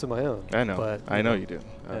got some notes of my own. I know. But I know you do.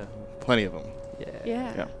 Yeah. Plenty of them.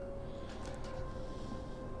 Yeah.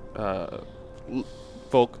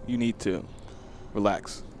 Folk, you need to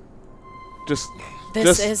relax. Just.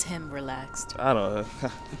 This is him relaxed. I don't know.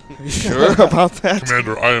 Are you sure about that?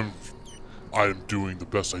 Commander, I am doing the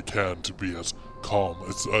best I can to be as calm.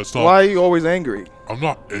 It's not. Why are you always angry? I'm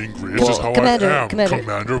not angry. It's just how Commander, I am,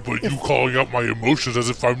 Commander. But you calling out my emotions as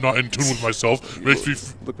if I'm not in tune with myself makes me.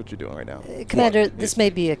 Look what you're doing right now. Commander, this may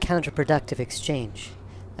be a counterproductive exchange.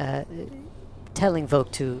 Telling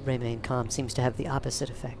Volk to remain calm seems to have the opposite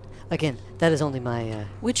effect. Again, that is only my...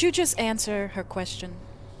 Would you just answer her question?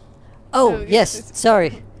 Oh, yes,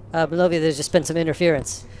 sorry. Malovia, there's just been some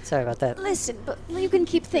interference. Sorry about that. Listen, but you can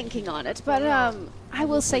keep thinking on it. But I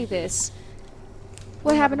will say this: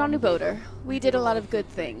 what happened on New Boulder? We did a lot of good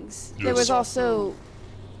things. There was Yes. also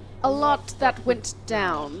a lot that went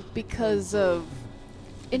down because of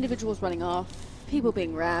individuals running off, people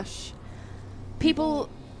being rash, people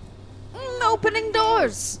opening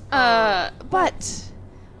doors. But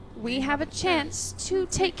we have a chance to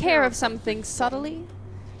take care of some things subtly,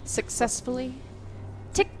 successfully.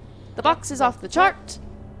 Tick the boxes off the chart,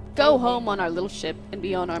 go home on our little ship, and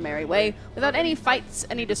be on our merry way without any fights,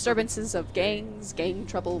 any disturbances of gangs, gang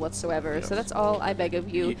trouble whatsoever. Yes. So that's all I beg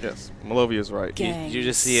of you. Yes, Malovia's right. You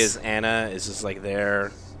just see as Anna is just like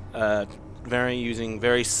there, using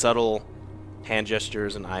very subtle hand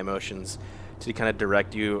gestures and eye motions to kind of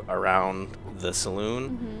direct you around the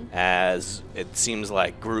saloon, as it seems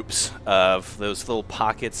like groups of those little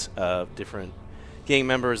pockets of different gang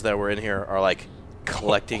members that were in here are like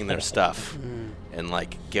collecting their stuff and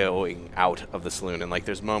like going out of the saloon. And like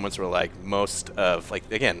there's moments where like most of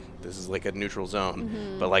like, again, this is like a neutral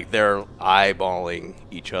zone, but like they're eyeballing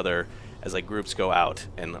each other as like groups go out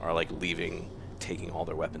and are like leaving, taking all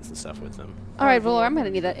their weapons and stuff with them. All right, Valor, I'm going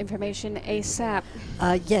to need that information ASAP.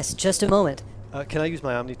 Yes, just a moment. Can I use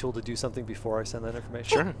my Omni tool to do something before I send that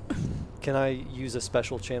information? Sure. Can I use a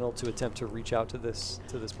special channel to attempt to reach out to this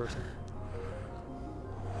person?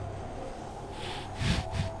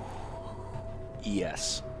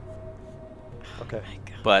 Yes. Okay.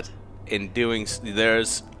 But in doing,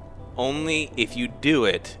 there's only if you do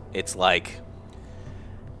it, it's like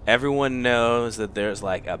everyone knows that there's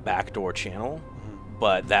like a backdoor channel,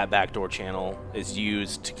 but that backdoor channel is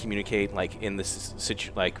used to communicate like in this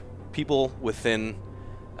like people within.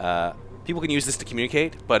 People can use this to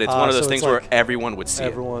communicate, but it's one of those things where everyone would see it.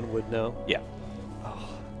 Everyone would know? Yeah. Oh,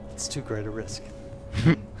 it's too great a risk.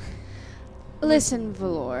 Listen,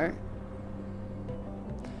 Valor.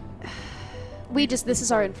 This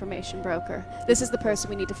is our information broker. This is the person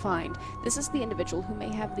we need to find. This is the individual who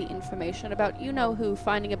may have the information about you-know-who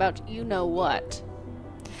finding about you-know-what.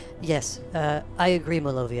 Yes, I agree,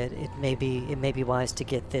 Malovia. It may be wise to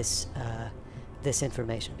get this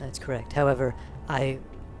information. That's correct. However,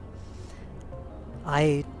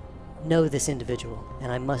 I know this individual,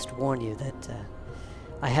 and I must warn you that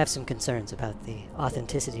I have some concerns about the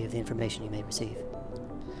authenticity of the information you may receive.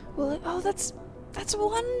 Well, that's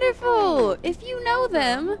wonderful. If you know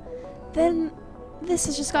them, then this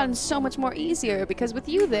has just gotten so much more easier, because with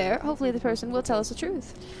you there, hopefully the person will tell us the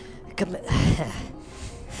truth.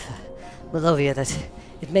 Malovia,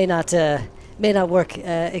 it may not work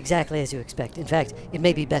exactly as you expect. In fact, it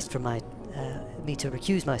may be best for me to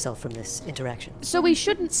recuse myself from this interaction. So we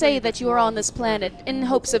shouldn't say that you are on this planet in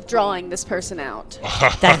hopes of drawing this person out.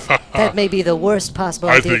 That may be the worst possible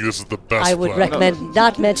idea. I think this is the best I would recommend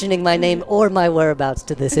not mentioning my name or my whereabouts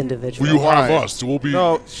to this individual. Will you have us? We'll be...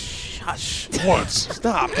 No, shush. What?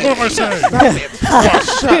 Stop. What am I saying? Stop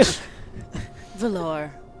it. Shush.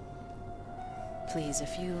 Valor, please,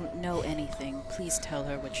 if you know anything, please tell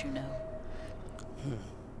her what you know.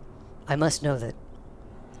 I must know that.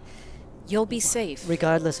 You'll be safe.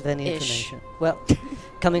 Regardless of any information. Well,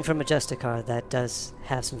 coming from a Justicar, that does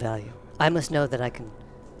have some value. I must know that I can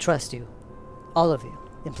trust you, all of you,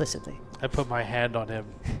 implicitly. I put my hand on him.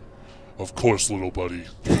 Of course, little buddy.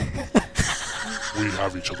 We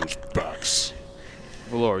have each other's backs.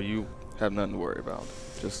 Valor, you have nothing to worry about.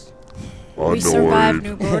 Just... We survived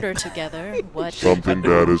New Border together. What? Something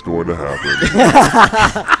bad is going to happen.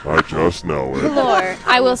 I just know it. Valor,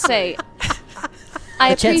 I will say...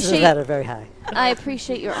 The chances of that are very high. I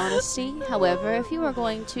appreciate your honesty. However, if you are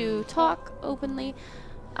going to talk openly,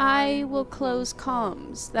 I will close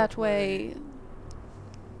comms. That way,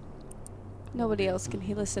 nobody else can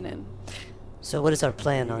listen in. So what is our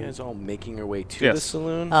plan on... You guys all making your way to the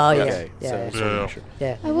saloon? Oh, yeah. Okay.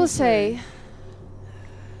 Yeah. I will say,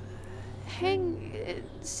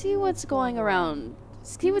 see what's going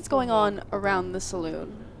on around the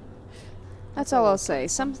saloon. That's all I'll say.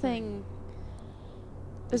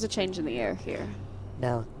 There's a change in the air here.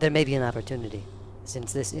 Now, there may be an opportunity.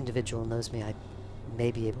 Since this individual knows me, I may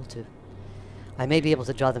be able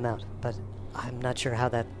to draw them out, but I'm not sure how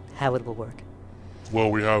it will work. Well,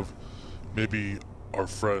 we have maybe our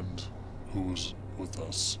friend who's with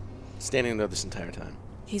us. Standing there this entire time.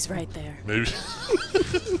 He's right there. Maybe.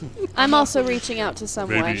 I'm also reaching out to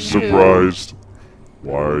someone Maybe. Surprised.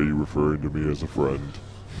 Why are you referring to me as a friend?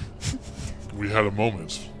 We had a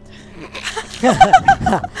moment.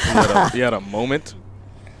 You had a moment?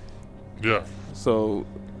 Yeah. So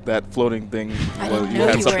that floating thing... I didn't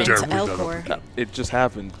know you were into Elcor. It just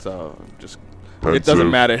happened, so Pensive. it doesn't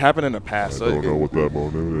matter. It happened in the past. I don't know what that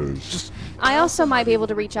moment is. I also might be able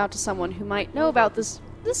to reach out to someone who might know about this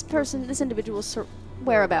individual's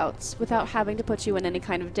whereabouts without having to put you in any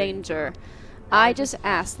kind of danger. I just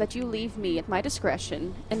ask that you leave me at my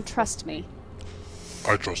discretion and trust me.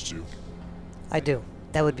 I trust you. I do.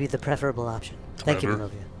 That would be the preferable option. Thank you,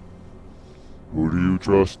 Malovia. Who do you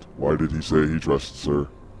trust? Why did he say he trusts her?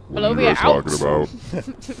 What are you Malovia guys out. talking about?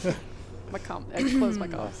 I close my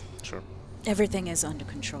comms. Sure. Everything is under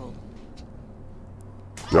control.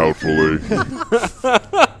 Doubtfully.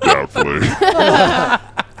 Doubtfully.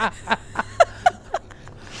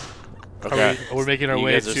 Okay. We're making our you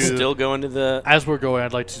way guys to... are still going to the... As we're going,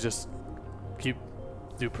 I'd like to just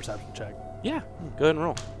do perception check. Yeah. Go ahead and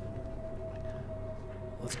roll.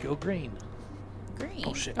 Let's go green. Green.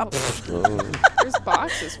 Oh, shit. There's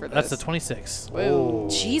boxes for this. That's a 26. Whoa.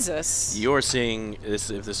 Jesus. You're seeing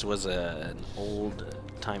this, if this was an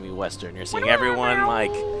old-timey Western, you're seeing everyone,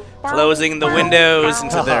 like, closing the windows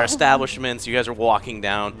into their establishments. You guys are walking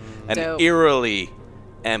down an Dope. eerily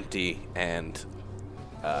empty and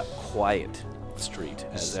quiet street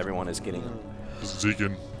as everyone is getting...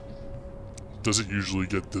 Deacon, does it usually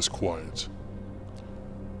get this quiet?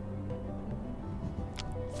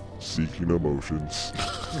 Seeking emotions.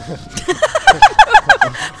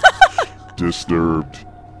 Disturbed.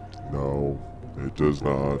 No, it does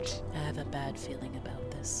not. I have a bad feeling about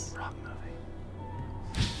this. Wrong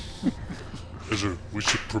movie. Ezra, we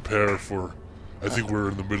should prepare for... I think we're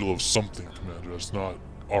in the middle of something, Commander. That's not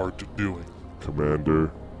our doing.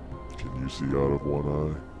 Commander, can you see out of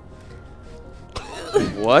one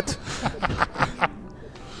What?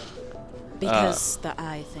 Because the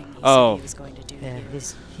eye thing he said he was going to do. Yeah,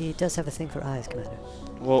 he does have a thing for eyes, Commander.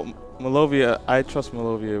 Well, Malovia, I trust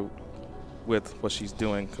Malovia with what she's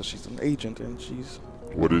doing because she's an agent and she's...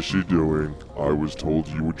 eye? What is she doing? I was told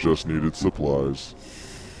you just needed supplies.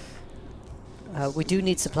 We do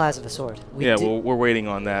need supplies of a sort. We're waiting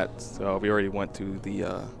on that. So we already went to the...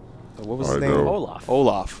 what was his name? know.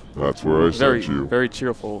 Olaf. That's where I sent you. Very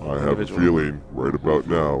cheerful I have a individual. feeling right about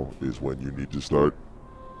now is when you need to start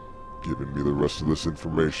giving me the rest of this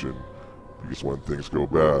information. Because when things go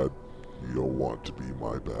bad, you don't want to be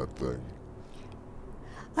my bad thing.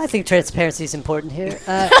 I think transparency is important here.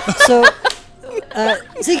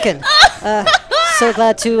 Zekin, so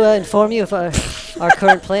glad to inform you of our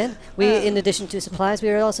current plan. We, in addition to supplies, we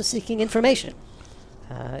are also seeking information.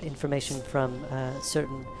 Information from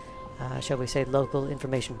certain, shall we say, local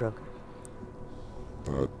information broker.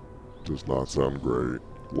 That does not sound great.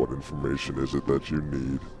 What information is it that you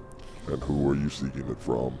need? And who are you seeking it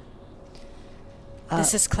from?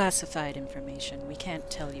 This is classified information. We can't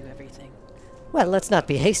tell you everything. Well, let's not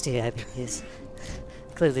be hasty. I mean, he's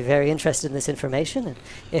clearly very interested in this information. And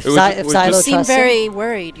if You Xylo seem trusts very him,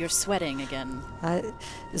 worried. You're sweating again.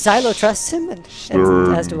 Xylo trusts him, and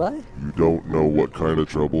Stern, as do I. you don't know what kind of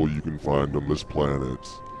trouble you can find on this planet.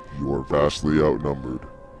 You are vastly outnumbered.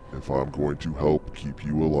 If I'm going to help keep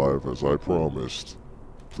you alive as I promised,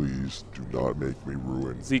 please do not make me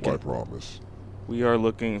ruin my promise. We are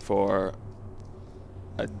looking for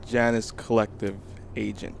a Janus Collective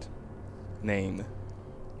agent named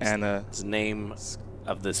Anna. His name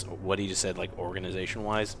of this, what he just said, like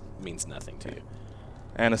organization-wise, means nothing to you.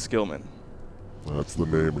 Anna Skillman. That's the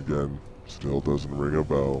name again. Still doesn't ring a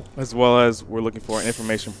bell. As well as we're looking for an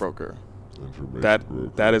information broker.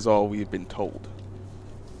 Broker. That is all we've been told.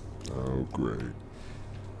 Oh, great.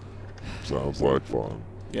 Sounds like fun.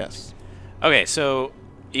 Yes. Okay, so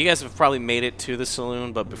you guys have probably made it to the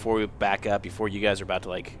saloon, but before we back up, before you guys are about to,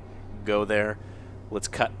 like, go there, let's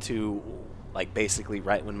cut to, like, basically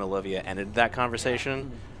right when Malovia ended that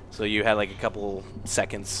conversation. So you had, like, a couple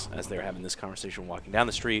seconds as they were having this conversation walking down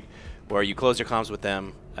the street where you closed your comms with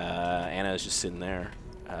them. Anna is just sitting there,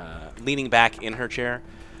 leaning back in her chair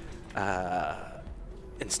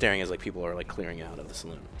and staring as, like, people are, like, clearing out of the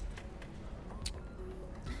saloon.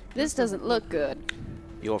 This doesn't look good.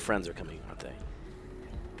 Your friends are coming, aren't they?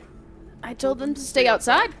 I told them to stay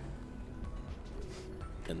outside.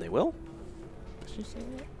 And they will? Did she say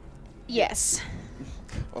that? Yes.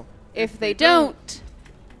 Oh. If they don't,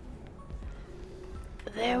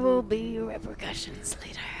 there will be repercussions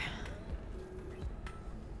later.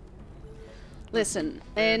 Listen,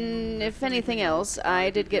 and if anything else,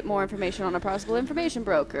 I did get more information on a possible information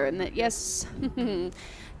broker, and that, yes,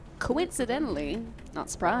 coincidentally, not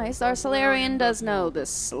surprised, our Solarian does know this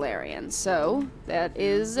Solarian, so that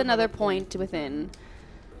is another point within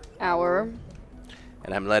our...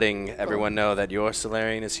 And I'm letting everyone know that your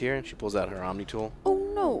Solarian is here, and she pulls out her Omni tool. Oh,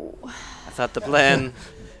 no. I thought the plan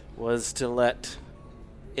was to let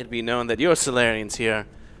it be known that your Solarian's here.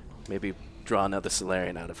 Maybe draw another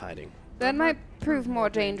Solarian out of hiding. That might prove more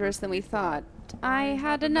dangerous than we thought. I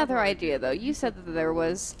had another idea, though. You said that there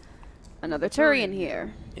was another Turian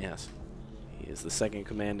here. Yes. He is the second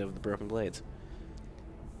command of the Broken Blades.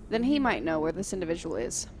 Then he might know where this individual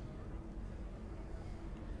is.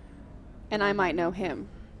 And I might know him.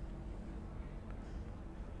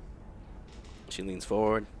 She leans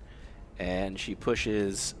forward, and she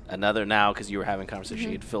pushes another, now because you were having a conversation,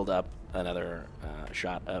 she had filled up another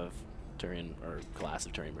shot of Turian, or glass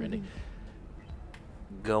of Turian brandy.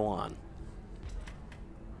 Go on.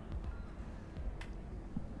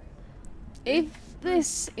 If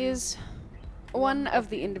this is one of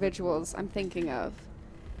the individuals I'm thinking of,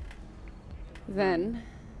 then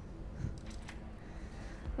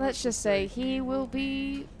let's just say he will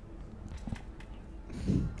be,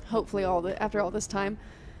 hopefully after all this time,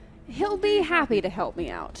 he'll be happy to help me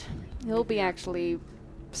out. He'll be actually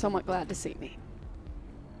somewhat glad to see me.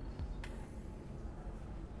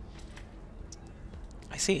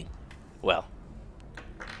 I see. Well,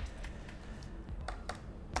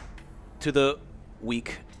 to the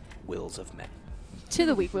weak wills of men. To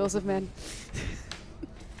the weak wills of men.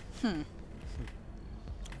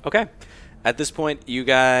 Okay. At this point, you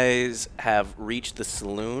guys have reached the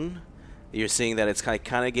saloon. You're seeing that it's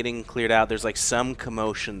kind of getting cleared out. There's like some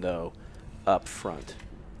commotion though up front,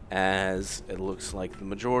 as it looks like the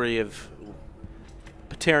majority of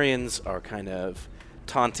Batarians are kind of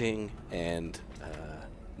taunting and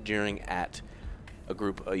jeering at a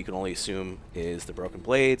group you can only assume is the Broken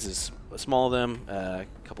Blades, is small of them, a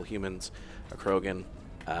couple humans, a Krogan,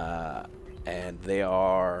 and they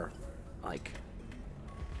are like,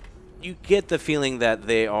 you get the feeling that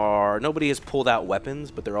nobody has pulled out weapons,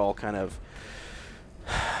 but they're all kind of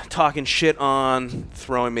talking shit on,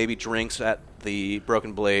 throwing maybe drinks at the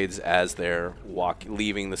Broken Blades as they're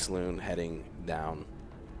leaving the saloon, heading down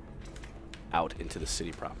out into the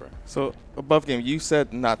city proper. So, Above Game, you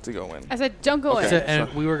said not to go in. I said, don't go in.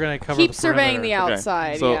 And we were going to cover Keep the surveying the perimeter.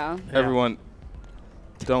 outside, So yeah. everyone,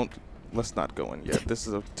 let's not go in yet. This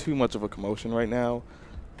is too much of a commotion right now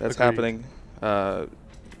that's Agreed. happening.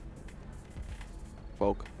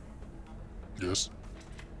 Folk, Yes.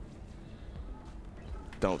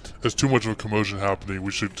 don't. There's too much of a commotion happening.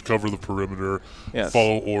 We should cover the perimeter, Yes.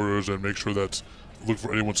 follow orders, and make sure that look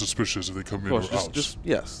for anyone suspicious if they come in or out.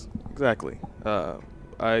 Yes, exactly.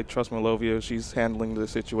 I trust Malovia. She's handling the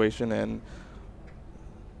situation, and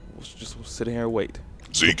we'll just sit here and wait.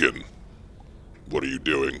 Zekin, what are you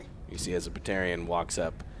doing? You see as a Batarian walks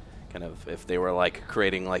up, kind of if they were like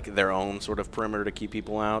creating like their own sort of perimeter to keep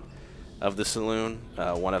people out of the saloon,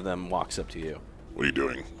 one of them walks up to you. What are you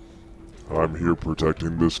doing? I'm here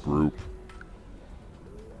protecting this group.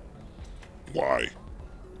 Why?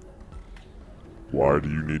 Why do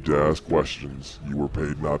you need to ask questions? You were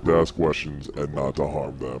paid not to ask questions and not to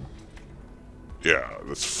harm them. Yeah,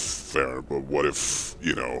 that's fair, but what if,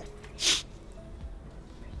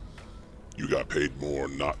 you got paid more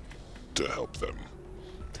not to help them?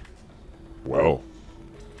 Well,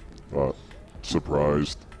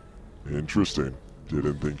 surprised. Interesting.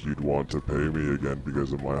 Didn't think you'd want to pay me again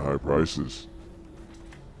because of my high prices.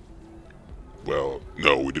 Well,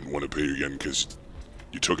 no, we didn't want to pay you again because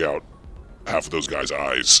you took out half of those guys'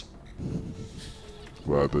 eyes.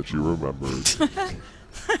 Glad that you remembered.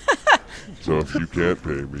 So if you can't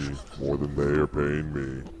pay me more than they are paying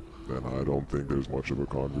me, then I don't think there's much of a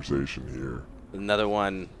conversation here. Another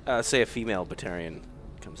one, say a female Batarian,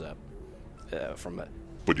 comes up from it.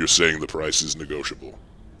 But you're saying the price is negotiable.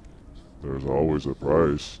 There's always a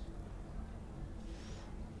price.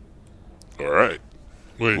 All right.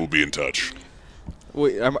 Wait. We'll be in touch.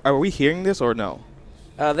 Wait, are we hearing this or no?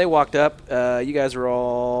 They walked up. You guys are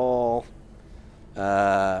all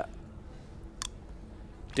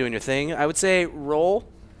doing your thing. I would say roll.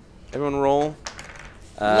 Everyone roll.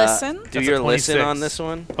 Listen? Do That's your a listen 26. on this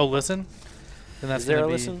one. Oh, listen? Then that's Is there gonna a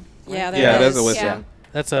be- listen? Yeah, Yeah, there there's is. a listen. Yeah.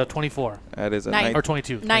 That's a 24. That is a Nine- Or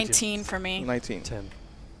 22. 19 for me. 19. 10.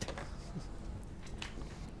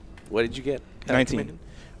 What did you get? 19.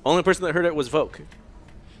 Only person that heard it was Voke.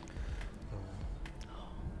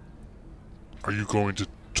 Are you going to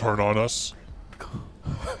turn on us?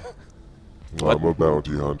 I'm a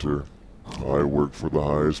bounty hunter. I work for the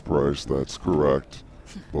highest price, that's correct.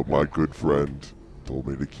 But my good friend told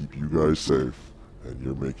me to keep you guys safe, and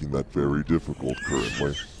you're making that very difficult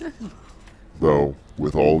currently. Though,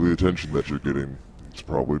 with all the attention that you're getting, it's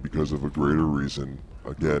probably because of a greater reason.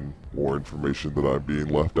 Again, more information that I'm being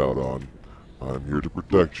left out on. I'm here to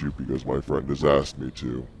protect you because my friend has asked me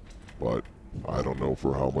to. But I don't know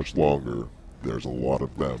for how much longer. There's a lot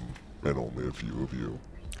of them, and only a few of you.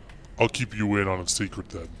 I'll keep you in on a secret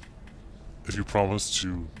then, if you promise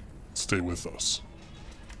to stay with us.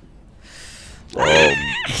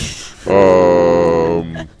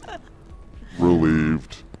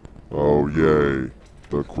 Relieved. Oh, yay.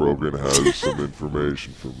 The Krogan has some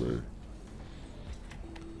information for me.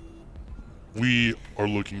 We are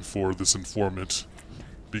looking for this informant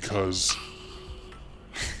because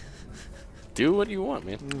Do what you want,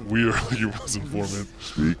 man. we are looking for this informant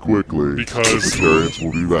Speak quickly. because the parents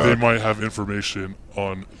will be back. they might have information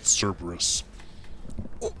on Cerberus.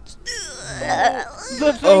 The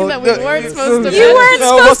thing that we weren't supposed to You weren't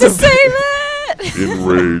supposed to say that!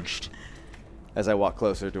 Enraged. As I walk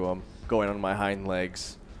closer to him, going on my hind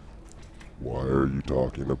legs. Why are you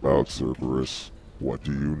talking about Cerberus? What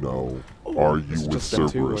do you know? Are you with Just them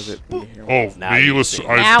two, or is Cerberus? it Oh, Now me? you Listen, see.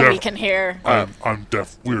 Now we can hear. I'm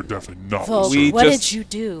deaf. We're definitely not. Volk, with We what just- did you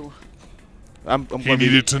do? He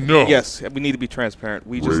needed to know. Yes, we need to be transparent.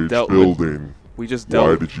 We just Rage dealt building. We just Why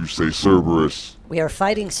dealt. did you say Cerberus? We are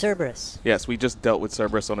fighting Cerberus. Yes, we just dealt with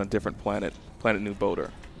Cerberus on a different planet, Planet New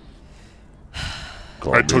Boulder.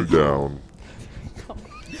 Calm me took- down.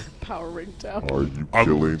 Power ring down. Are you I'm-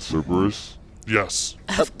 killing Cerberus? Yes.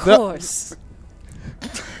 Of course.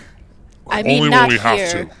 I mean, Only not when we have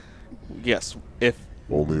here. to. Yes, if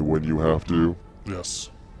Only when you have to? Yes.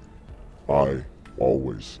 I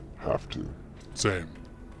always have to. Same.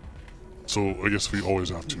 So I guess we always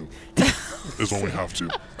have to. Is when we have to.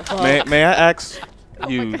 May I ask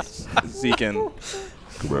you, Zekin,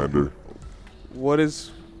 Commander, what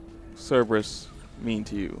does Cerberus mean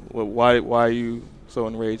to you? Why are you so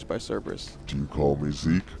enraged by Cerberus? do you call me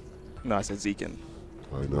Zeke? No, I said Zekin.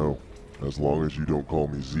 I know. As long as you don't call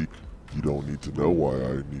me Zeke, you don't need to know why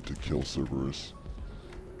I need to kill Cerberus.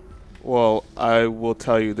 Well, I will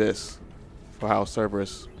tell you this for how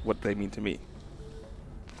Cerberus, what they mean to me.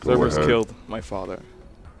 Go Cerberus ahead. killed my father,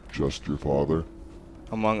 Just your father?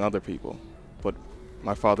 among other people. But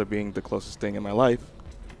my father being the closest thing in my life,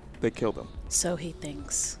 they killed him. So he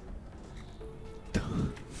thinks.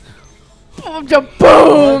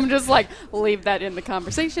 Boom! Just like leave that in the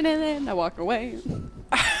conversation and then I walk away.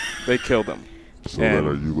 They killed him. So then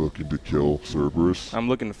are you looking to kill Cerberus? I'm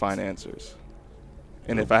looking to find answers.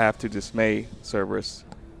 And if I have to dismay Cerberus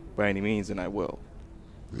by any means, then I will.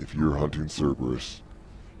 If you're hunting Cerberus,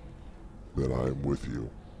 then I am with you.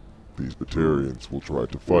 These Batarians will try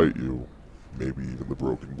to fight you, maybe even the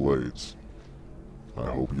Broken Blades. I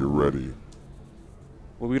hope you're ready.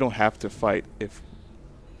 Well, we don't have to fight if...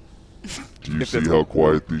 Do you see how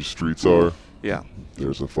quiet these streets are? Yeah.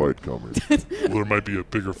 There's a fight coming. Well, there might be a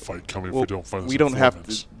bigger fight coming if we don't find this we don't have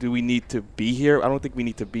informants. to. Do we need to be here? I don't think we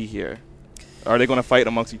need to be here. Are they going to fight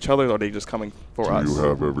amongst each other, or are they just coming for us? Do you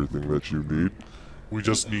have everything that you need? We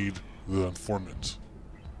just need the informant.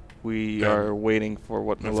 We are waiting for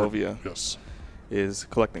what Malovia is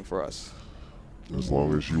collecting for us. As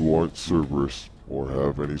long as you aren't Cerberus, or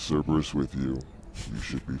have any Cerberus with you, you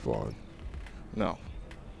should be fine. No.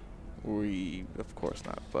 Of course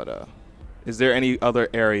not. But is there any other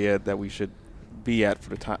area that we should be at for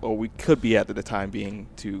the time, or we could be at the time being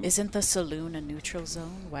to... Isn't the saloon a neutral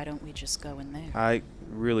zone? Why don't we just go in there? I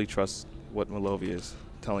really trust what Malovia is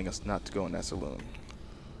telling us not to go in that saloon.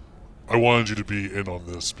 I wanted you to be in on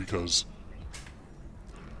this because...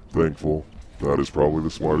 Thankful. That is probably the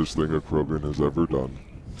smartest thing a Krogan has ever done.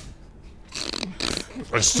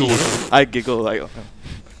 I still... I giggle like...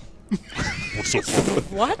 What's so funny?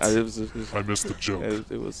 What? I missed the joke.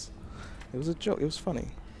 It was a joke. It was funny.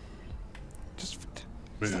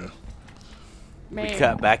 Yeah. We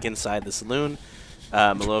cut back inside the saloon.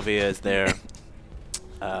 Malovia is there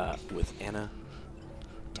with Anna.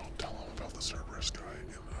 Don't tell him about the Cerberus guy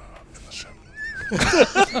in the ship.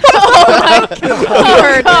 Oh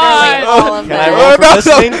my God. All of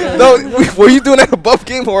that. No, were you doing that above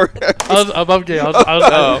game or? I was above game.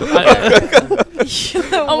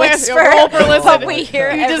 The whisper, roll for listen. but we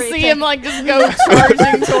hear You just see everything. him like just go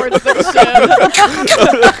charging towards the ship.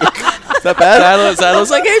 Is that bad? Silo's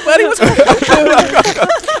like, hey buddy, what's going on?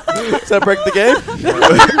 Does that break the game?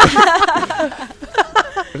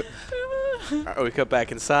 All right, we cut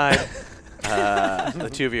back inside. The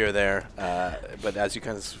two of you are there, but as you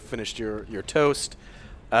kind of finished your toast,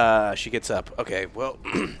 she gets up. Okay, well,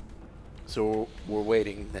 so we're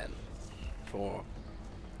waiting then for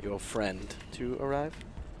your friend to arrive?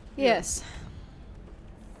 Yes.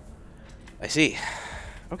 I see.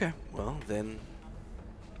 Okay, well then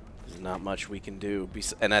there's not much we can do.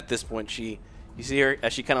 And at this point, you see her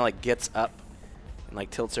as she kind of like gets up and like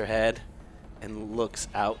tilts her head and looks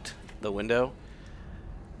out the window.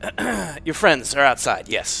 Your friends are outside.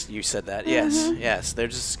 Yes, you said that. Yes, yes. They're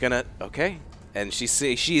just gonna okay. And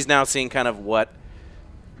she's now seeing kind of what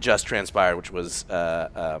just transpired, which was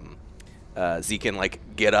Zeke can like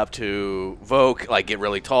get up to Voke, like get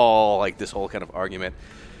really tall, like this whole kind of argument.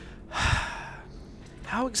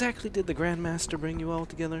 How exactly did the Grandmaster bring you all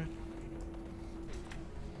together?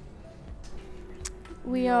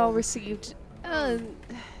 We all received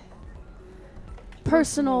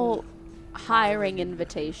personal hiring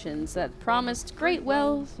invitations that promised great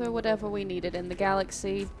wealth or whatever we needed in the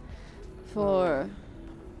galaxy for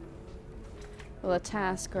a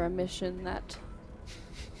task or a mission that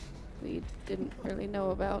we didn't really know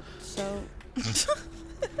about, so...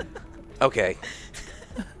 Okay.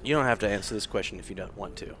 You don't have to answer this question if you don't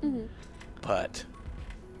want to. Mhm. But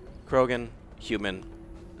Krogan, human,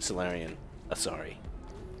 Solarian, Asari.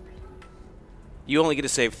 You only get to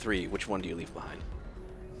save 3. Which one do you leave behind?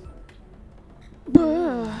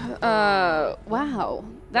 Wow.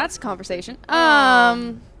 That's a conversation.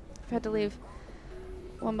 I've had to leave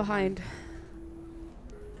one behind.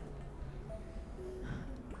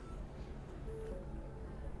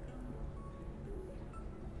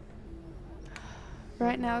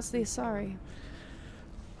 Right now it's the Asari.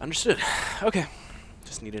 Understood. Okay.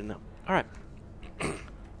 Just needed to know. All right.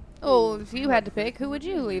 Oh, if you had to pick, who would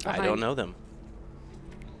you leave behind? I don't know them.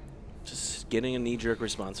 Just getting a knee-jerk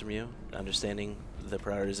response from you, understanding the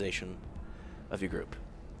prioritization of your group.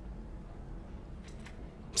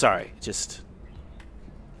 Sorry, just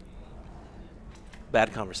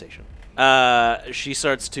bad conversation. She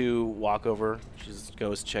starts to walk over. She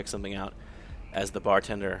goes to check something out as the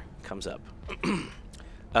bartender comes up.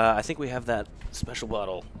 I think we have that special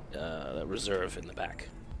bottle reserve in the back.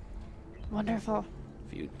 Wonderful.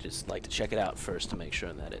 If you'd just like to check it out first to make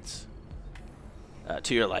sure that it's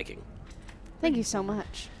to your liking. Thank you so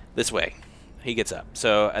much. This way. He gets up.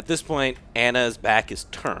 So at this point, Anna's back is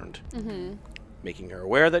turned, making her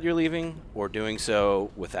aware that you're leaving or doing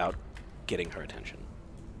so without getting her attention.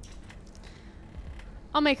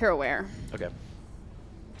 I'll make her aware. Okay.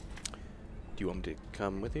 Do you want me to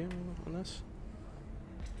come with you on this?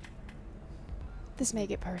 This may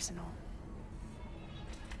get personal.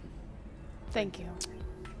 Thank you.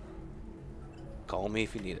 Call me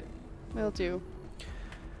if you need it. Will do.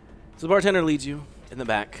 So the bartender leads you in the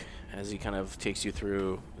back as he kind of takes you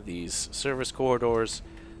through these service corridors.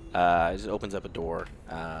 He just opens up a door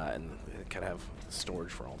and kind of have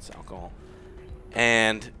storage for all this alcohol.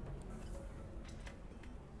 And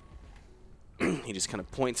he just kind of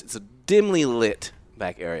points. It's a dimly lit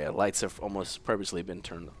back area. Lights have almost purposely been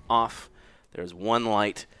turned off. There's one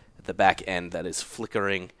light at the back end that is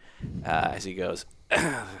flickering as he goes,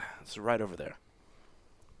 it's right over there.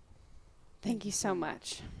 Thank you so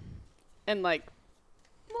much. And, like,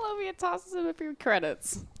 Malovia tosses him a few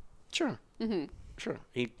credits. Sure. Sure.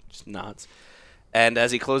 He just nods. And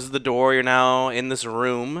as he closes the door, you're now in this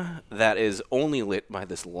room that is only lit by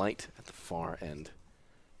this light at the far end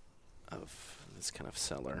of this kind of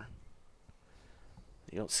cellar.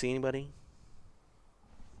 You don't see anybody.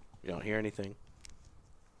 You don't hear anything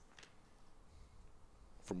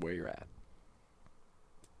from where you're at.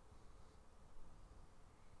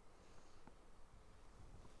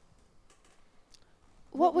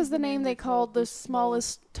 What was the name they called the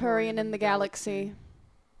smallest Turian in the galaxy?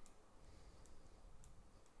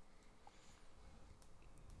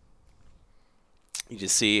 You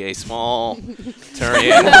just see a small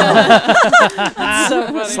Turian. So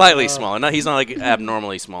funny. Slightly smaller. No, he's not like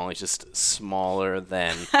abnormally small. He's just smaller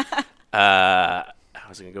than. I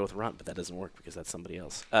was going to go with Runt, but that doesn't work because that's somebody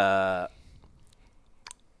else.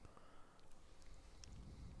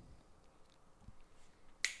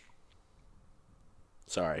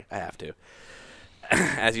 Sorry, I have to.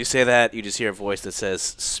 As you say that, you just hear a voice that says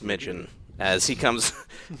smidgen as he comes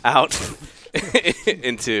out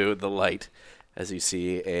into the light. As you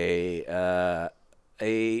see a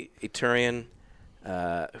Turian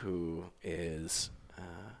who is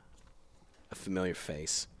a familiar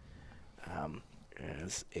face,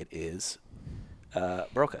 as it is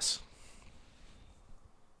Brocus.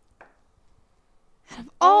 Out of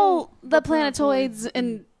all the planetoids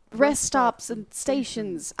and rest stops and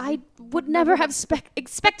stations, I would never have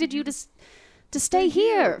expected you to stay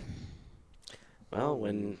here. Well,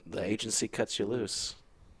 when the agency cuts you loose.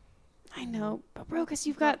 I know, but Brocus,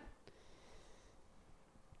 you've got...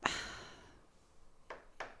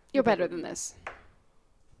 You're better than this.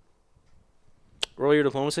 Roll your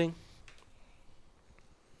diplomacy.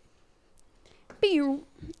 Pew.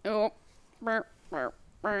 Oh.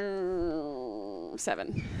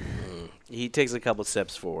 7. He takes a couple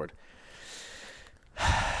steps forward.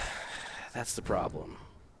 That's the problem.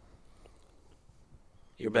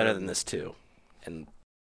 You're better than this too. And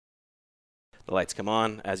the lights come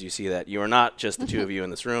on as you see that you are not just the two of you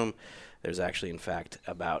in this room. There's actually, in fact,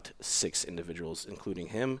 about 6 individuals, including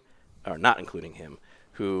him, or not including him,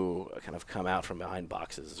 who kind of come out from behind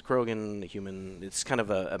boxes. It's Krogan, a human. It's kind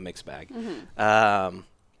of a mixed bag.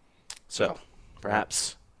 So,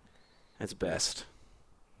 perhaps it's best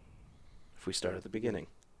if we start at the beginning.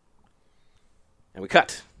 And we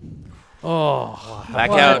cut. Oh.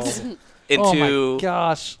 Back what? out into... Oh, my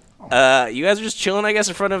gosh. You guys are just chilling, I guess,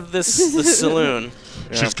 in front of this saloon.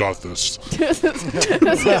 She's got this.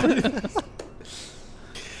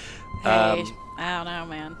 Hey, I don't know,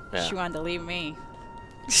 man. Yeah. She wanted to leave me.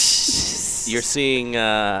 You're seeing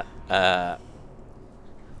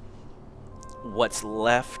what's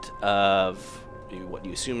left of what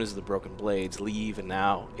you assume is the Broken Blades leave, and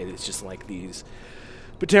now it is just like these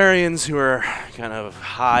Batarians who are kind of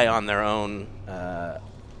high on their own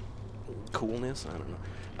coolness. I don't know.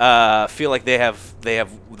 Feel like they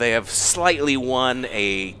have slightly won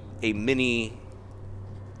a mini.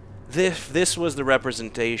 This was the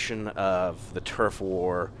representation of the turf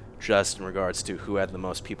war, just in regards to who had the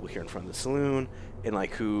most people here in front of the saloon, and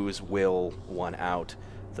like whose will won out.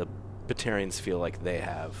 The Batarians feel like they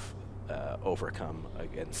have overcome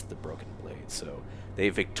against the Broken Blade, so they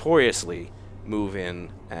victoriously move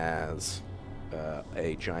in as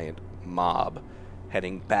a giant mob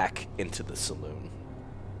heading back into the saloon.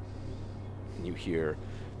 And you hear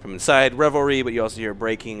from inside revelry, but you also hear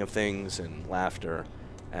breaking of things and laughter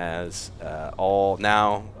as all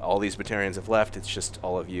these Batarians have left. It's just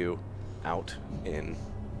all of you out in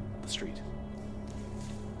the street.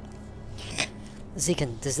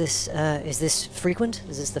 Zekan, is this frequent?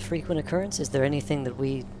 Is this the frequent occurrence? Is there anything that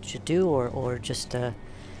we should do, or just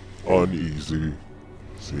uneasy?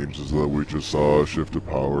 Seems as though we just saw a shift of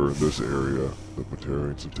power in this area. The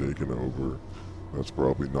Batarians have taken over. That's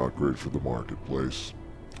probably not great for the marketplace.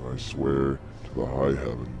 I swear to the high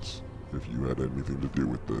heavens, if you had anything to do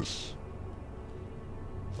with this,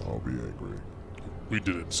 I'll be angry. We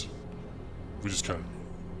didn't. We just kind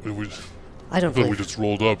of... I don't believe... We just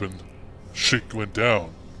rolled up and shit went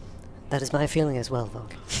down. That is my feeling as well,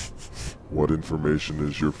 Volk. What information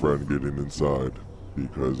is your friend getting inside?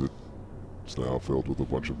 Because it's now filled with a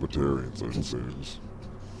bunch of Batarians, it seems.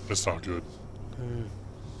 That's not good.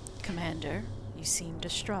 Commander, you seem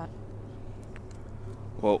distraught.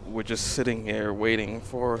 Well, we're just sitting here waiting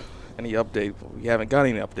for any update. We haven't got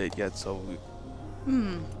any update yet, so...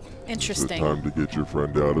 Interesting. Is it time to get your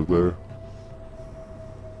friend out of there?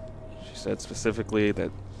 She said specifically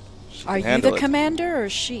that she Are can you handle the it. commander or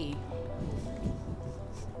she?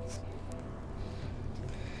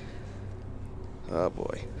 Oh,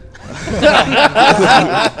 boy.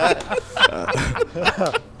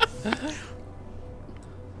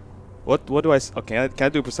 What do I... Okay, can I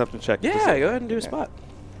do a perception check? Yeah, go ahead and do a spot.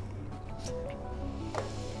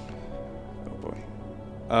 Oh, boy.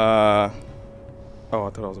 I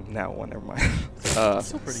thought I was a nat 1. Never mind.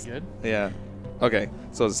 Still pretty good. Yeah. Okay,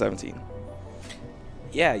 so it's a 17.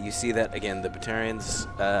 Yeah, you see that, again, the Batarians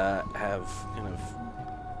have kind of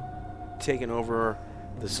taken over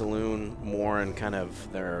the saloon more in kind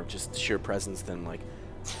of their just sheer presence than, like,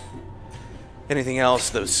 anything else.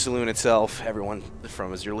 The saloon itself, everyone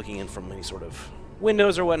from, as you're looking in from any sort of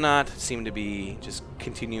windows or whatnot, seem to be just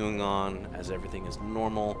continuing on as everything is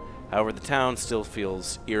normal. However, the town still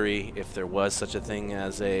feels eerie. If there was such a thing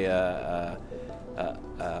as a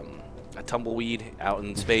tumbleweed out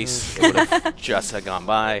in space, it would have just had gone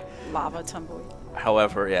by. Lava tumbleweed.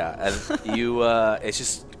 However, yeah, as you, it's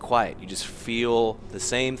just quiet. You just feel the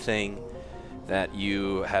same thing that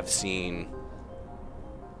you have seen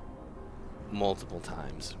multiple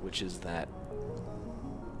times, which is that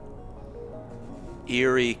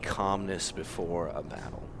eerie calmness before a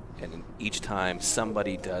battle. And each time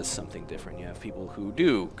somebody does something different. You have people who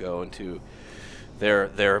do go into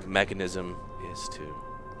their mechanism is to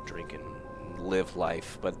drink and live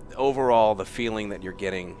life, but overall the feeling that you're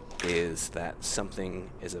getting is that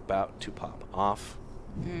something is about to pop off.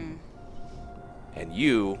 And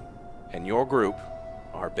you and your group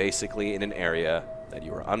are basically in an area that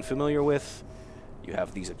you are unfamiliar with. You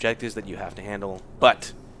have these objectives that you have to handle,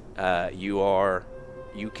 but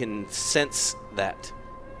you can sense that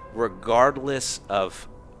regardless of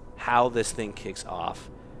how this thing kicks off,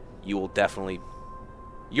 you will definitely,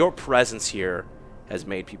 your presence here has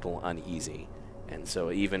made people uneasy. And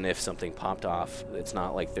so even if something popped off, it's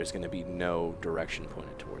not like there's going to be no direction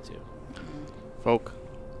pointed towards you.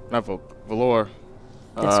 Valor.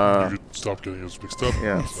 You could stop getting us mixed up.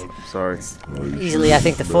 Yeah, sorry. Easily, I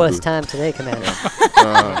think the fourth time today, Commander.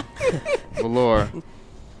 Valor,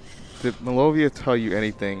 did Malovia tell you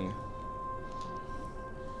anything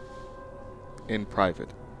in private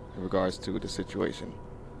in regards to the situation?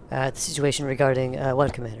 The situation regarding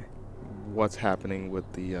what, Commander? What's happening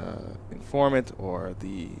with the informant or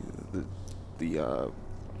the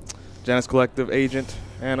Janus Collective agent,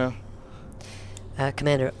 Anna?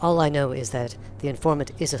 Commander, all I know is that the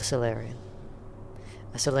informant is a Solarian.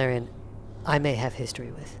 A Solarian I may have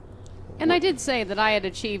history with. And I did say that I had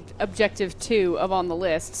achieved objective 2 of on the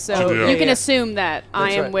list, so yeah. you can assume that I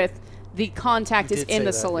That's am right. with the contact You is did in say the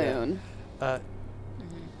that, saloon. yeah.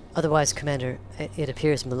 Otherwise, Commander, it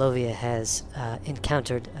appears Malovia has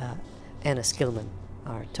encountered Anna Skillman,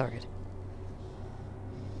 our target.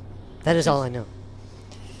 That is all I know.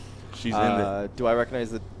 She's in there. Do I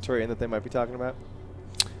recognize the Turian that they might be talking about?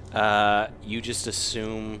 You just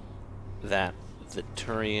assume that the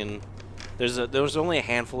Turian... There's only a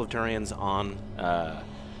handful of Turians on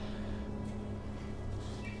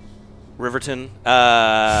Riverton.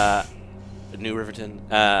 New Riverton.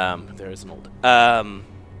 There is an old.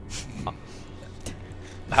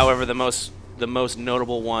 However, the most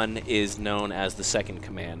notable one is known as the second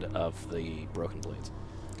command of the Broken Blades.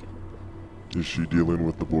 Is she dealing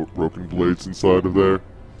with the broken blades inside of there?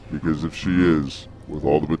 Because if she is, with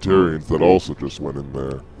all the Batarians that also just went in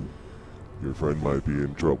there, your friend might be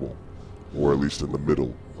in trouble. or at least in the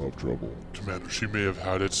middle of trouble. Commander, she may have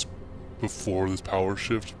had it before this power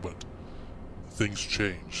shift, but things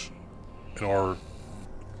change. And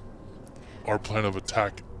our plan of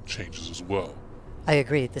attack changes as well. I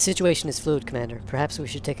agree. The situation is fluid, Commander. Perhaps we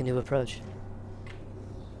should take a new approach.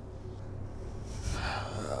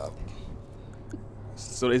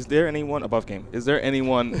 So is there anyone above game? Is there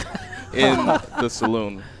anyone in the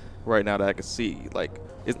saloon right now that I can see? Like,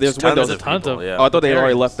 there's windows. Of people, yeah. Oh, I thought they had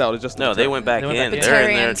already left out. It's just no, they went back in. They're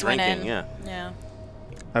in there drinking. Yeah.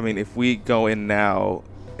 I mean, if we go in now,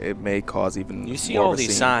 it may cause even. You see more all of a these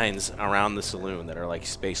scene. signs around the saloon that are like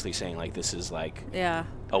basically saying like this is like a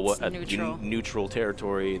neutral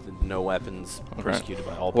territory, no weapons, persecuted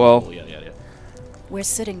by all people. Yeah. We're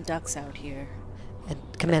sitting ducks out here. And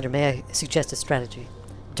Commander, may I suggest a strategy?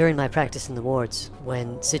 During my practice in the wards,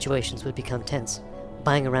 when situations would become tense,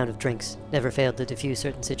 buying a round of drinks never failed to defuse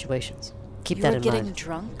certain situations. Keep that in mind. You were getting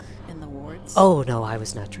drunk in the wards? Oh, no, I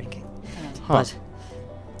was not drinking. But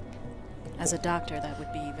as a doctor, that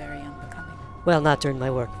would be very unbecoming. Well, not during my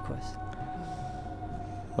work, of course.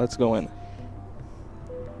 Let's go in.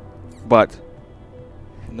 But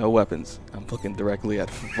no weapons. I'm looking directly at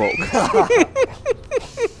Volk.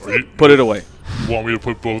 Put it away. You want me to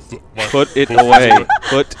put both? Put it away.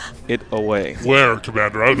 Put it away. Where,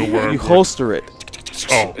 Commander? I don't know where. You holster it.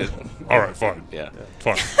 Oh, all right, fine. Yeah,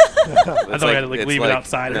 fine. I thought we had to leave it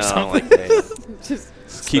outside or something. Just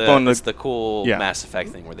keep on it's the cool Mass Effect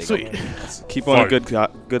thing where they go in. Keep on a good.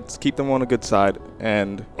 Keep them on a good side,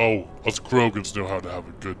 and us Krogans know how to have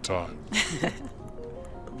a good time.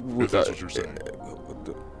 If that's what you're saying.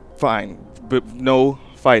 Fine, but no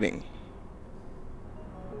fighting.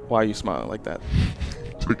 Why are you smiling like that?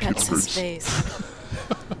 That's his face.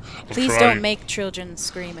 Please don't make children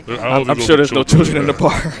scream again. I'm sure there's no children in the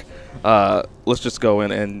bar. Let's just go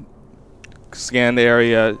in and scan the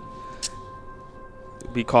area.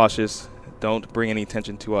 Be cautious. Don't bring any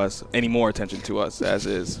more attention to us, as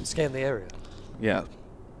is. Scan the area. Yeah.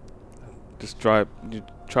 Just try to,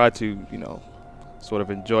 sort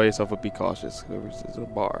of enjoy yourself, but be cautious. It's a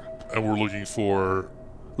bar. And we're looking for.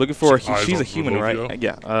 She's a human, Barovia? right?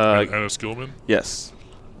 Yeah. Anna Skillman? Yes.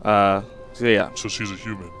 So she's a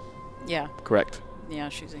human. Yeah. Correct. Yeah,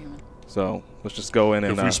 she's a human. So let's just go in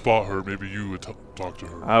and. If we spot her, maybe you would talk to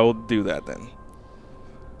her. I will do that then.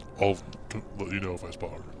 I'll let you know if I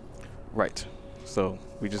spot her. Right. So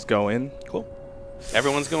we just go in. Cool.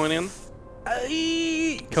 Everyone's going in.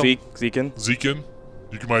 Zekin,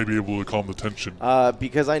 you might be able to calm the tension.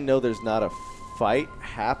 Because I know there's not a fight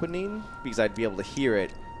happening, because I'd be able to hear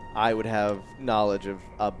it, I would have knowledge of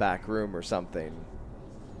a back room or something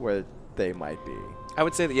where they might be. I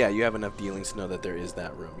would say that, you have enough dealings to know that there is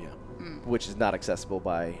that room, Which is not accessible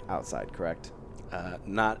by outside, correct?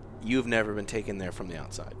 You've never been taken there from the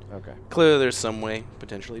outside. Okay. Clearly there's some way,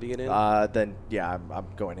 potentially, to get in. Then, I'm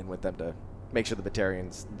going in with them to make sure the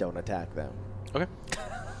Batarians don't attack them. Okay.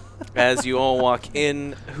 As you all walk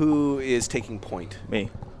in, who is taking point? Me.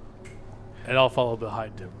 And I'll follow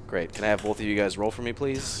behind him. Great. Can I have both of you guys roll for me,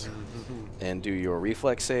 please? And do your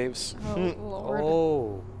reflex saves. Oh,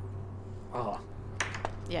 Lord. Oh.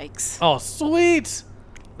 Yikes. Oh, sweet!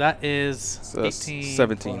 That is 18.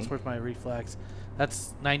 17. Plus, where's my reflex?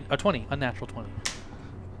 That's 20. Unnatural 20.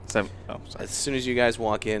 7. As soon as you guys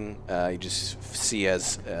walk in, you just see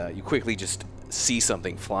you quickly just see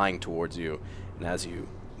something flying towards you. And as you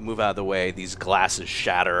move out of the way, these glasses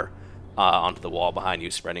shatter onto the wall behind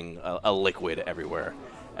you, spreading a liquid everywhere,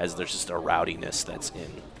 as there's just a rowdiness that's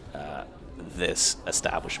in this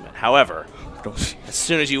establishment. However, as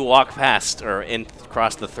soon as you walk past or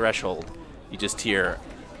across the threshold, you just hear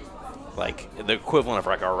like the equivalent of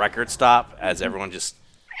like a record stop as everyone just.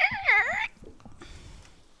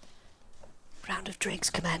 Round of drinks,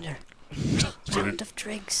 Commander. Round of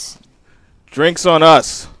drinks. Drinks on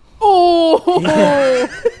us. Oh!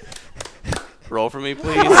 Roll for me,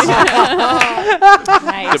 please.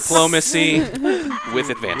 Nice. Diplomacy with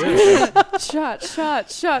advantage. Shot.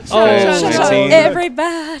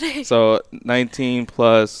 Everybody. So 19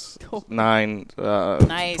 plus 9.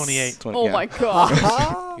 Nice. 28. 20, Oh my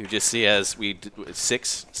god. You just see as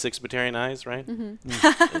six Batarian eyes, right?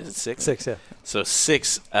 Mm-hmm. Is it 6? 6, yeah. So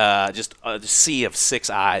 6, just a sea of 6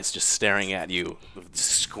 eyes just staring at you,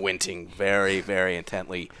 squinting very, very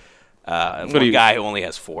intently. One guy who only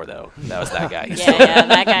has 4, though. That was that guy. Yeah,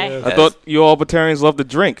 that guy. I thought you all Batarians love to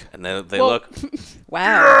drink. And then they look.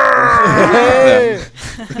 Wow.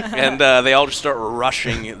 And they all just start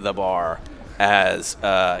rushing the bar as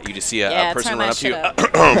you just see a person run up to you.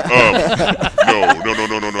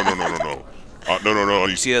 No. No.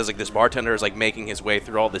 You see, as like this bartender is like making his way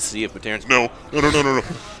through all this sea of Batarians. No.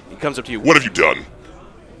 He comes up to you. What have you done?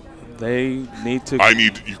 They need to. I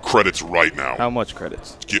need your credits right now. How much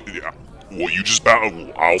credits? Yeah. Well, you just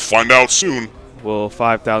I'll find out soon. Will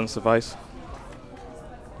 5,000 suffice?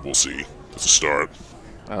 We'll see. It's a start.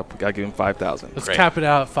 I give him 5,000. Let's cap it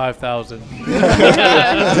out at 5,000.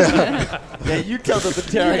 Yeah, you tell the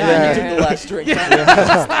Batarian you took the last drink.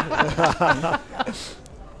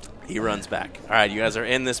 He runs back. All right, you guys are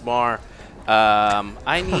in this bar.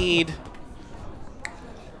 I need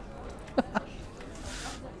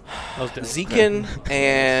Zekin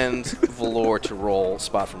and Valor to roll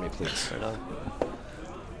spot for me, please.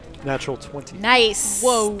 Natural 20. Nice.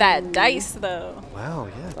 Whoa. That dice, though. Wow,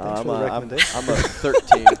 yeah. Thanks for the recommendation. I'm a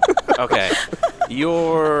 13. Okay.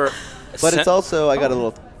 You're... But it's also, I got a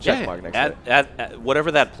little check mark next to it. At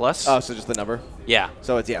whatever that plus... Oh, so just the number? Yeah.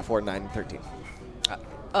 So it's, 4, 9, 13.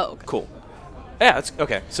 Oh, okay. Cool. Yeah, it's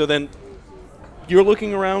okay. So then you're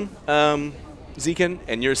looking around, Zekin,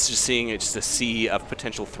 and you're just seeing just a sea of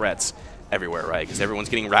potential threats everywhere, right? Because everyone's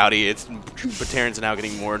getting rowdy. Batarians are now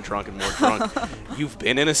getting more drunk and more drunk. You've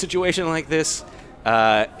been in a situation like this.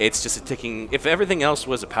 It's just a ticking... If everything else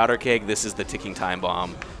was a powder keg, this is the ticking time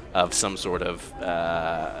bomb of some sort of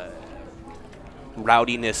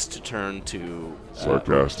rowdiness to turn to...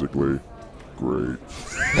 Sarcastically, great.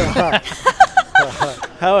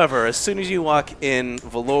 However, as soon as you walk in,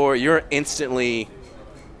 Valor, you're instantly...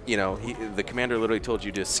 the commander literally told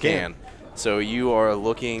you to scan. So you are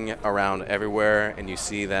looking around everywhere, and you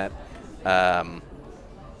see that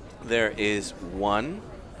there is one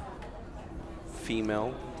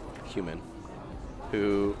female human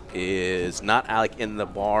who is not like in the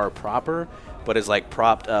bar proper, but is like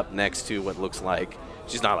propped up next to what looks like,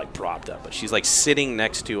 she's not like propped up, but she's like sitting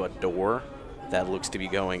next to a door that looks to be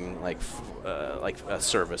going like a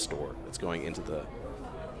service door that's going into the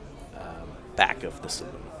back of the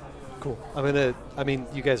saloon. Cool.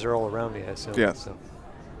 You guys are all around me, I assume. Yeah. So.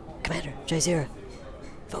 Commander, Jazeera,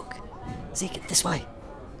 Volk, Zekin, this way.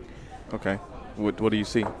 Okay. What do you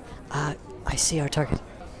see? I see our target.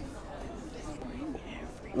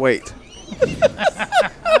 Wait.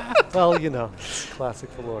 Well, it's classic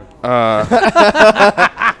Valor.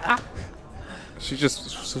 She's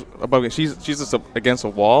just above me. She's just against a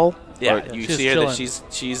wall. Yeah, you see her that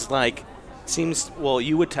she's like seems. Well,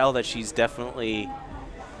 you would tell that she's definitely.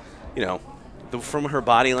 From her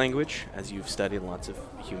body language, as you've studied lots of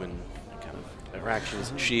human kind of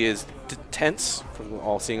interactions, she is tense from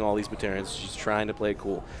seeing all these Batarians. She's trying to play it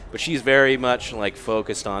cool, but she's very much like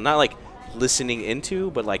focused on not like listening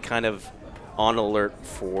into, but like kind of on alert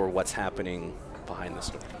for what's happening behind the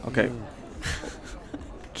store. Okay.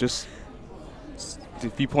 Just,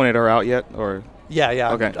 have you pointed her out yet, or?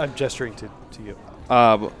 Yeah. Okay. I'm gesturing to you.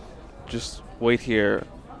 Just wait here.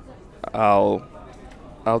 I'll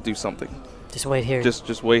do something. Just wait here.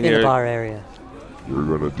 Just wait in here. the bar area. You're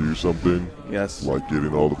gonna do something? Yes. Like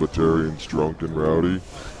getting all the Batarians drunk and rowdy?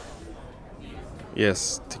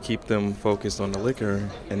 Yes, to keep them focused on the liquor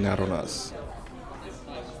and not on us.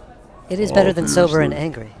 It is better than sober and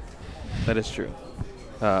angry. That is true.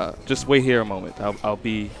 Just wait here a moment. I'll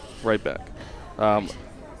be right back.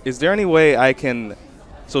 Is there any way I can...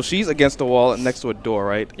 So she's against the wall next to a door,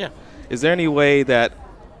 right? Yeah. Is there any way that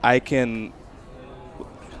I can...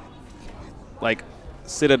 like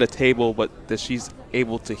sit at a table but that she's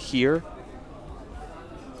able to hear?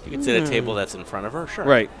 You can sit at a table that's in front of her, sure.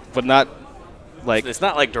 Right, but not like... It's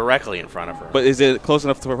not like directly in front of her. But is it close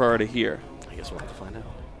enough for her to hear? I guess we'll have to find out.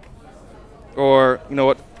 Or, you know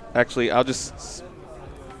what? Actually, I'll just...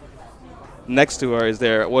 Next to her, is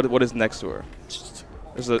there... What is next to her?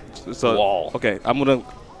 There's a wall. Okay, I'm going to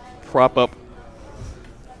prop up...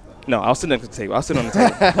 No, I'll sit next to the table. I'll sit on the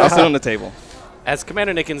table. I'll sit on the table. As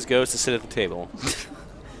Commander Nickens goes to sit at the table,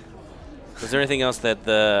 is there anything else that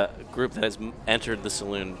the group that has entered the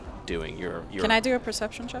saloon doing? Can I do a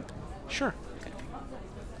perception check? Sure.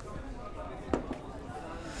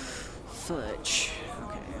 Fudge.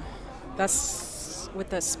 Okay. That's with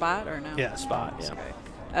the spot or no? Yeah, spot. Yeah. Okay.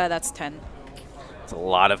 That's 10. It's a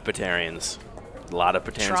lot of Batarians. A lot of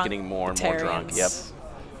Batarians getting more and more drunk. Yep.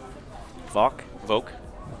 Volk.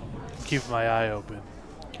 Keep my eye open.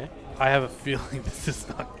 Okay. I have a feeling this is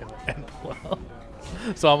not going to end well.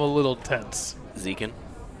 So I'm a little tense. Zekin?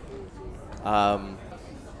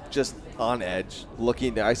 Just on edge,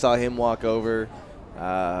 looking. I saw him walk over.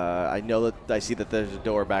 I know that I see that there's a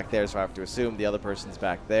door back there, so I have to assume the other person's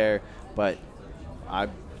back there. But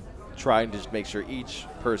I'm trying to just make sure each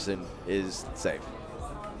person is safe.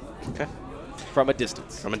 Okay. From a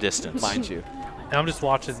distance. From a distance. Mind you. And I'm just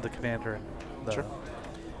watching the commander. And the Sure.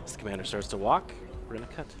 As the commander starts to walk, we're going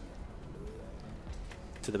to cut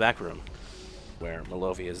to the back room where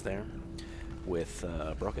Malovia is there with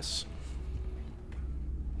Brockus.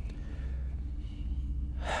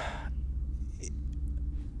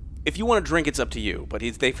 If you want to drink, it's up to you. But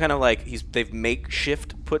they've kind of like they've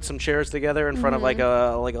makeshift put some chairs together in front of like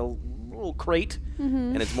a little crate,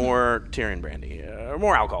 and it's more Tyrion brandy or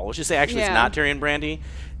more alcohol. Let's just say actually it's not Tyrion brandy.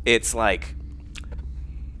 It's like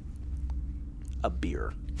a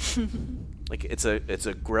beer. Like it's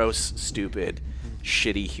a gross, stupid,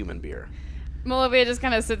 shitty human beer. Malovia just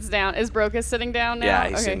kind of sits down. Is Brockus sitting down now? Yeah,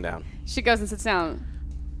 he's sitting down. She goes and sits down.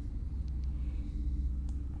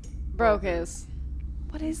 Brockus.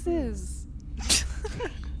 What is this?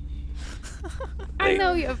 I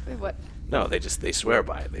know you. What? No, they swear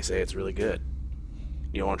by it. They say it's really good.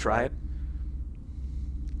 You want to try it?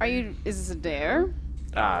 Is this a dare?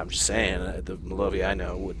 I'm just saying, the Malovia I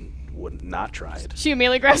know would not try it. She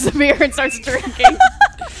immediately grabs the beer and starts drinking.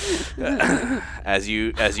 As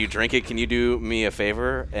you drink it, can you do me a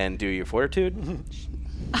favor and do your fortitude?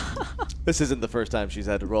 This isn't the first time she's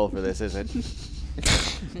had to roll for this, is it?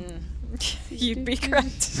 You'd be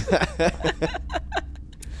correct.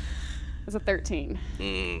 It's a 13.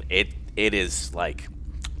 It is like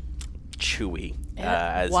chewy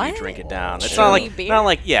as you drink it down. It's Chewy not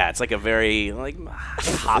like it's like a very like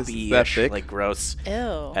hoppy-ish, like gross.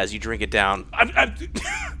 Ew. As you drink it down.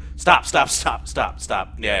 Stop.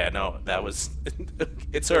 Yeah, no, that was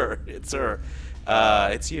it's her. It's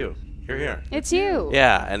you. You're here. It's you.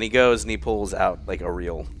 Yeah, and he goes and he pulls out like a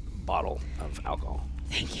real bottle of alcohol.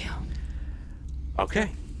 Thank you.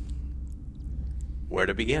 Okay. Where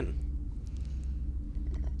to begin?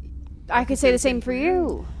 I could say the same for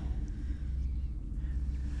you.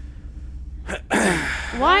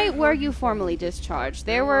 Why were you formally discharged?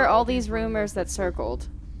 There were all these rumors that circled.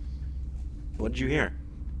 What did you hear?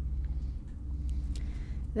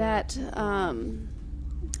 That,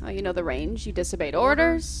 you know the range. You disobeyed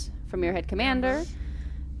orders from your head commander.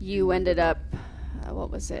 You ended up,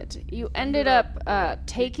 what was it? You ended up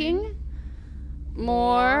taking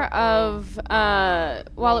more of,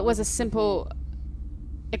 while it was a simple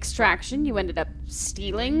extraction, you ended up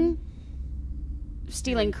stealing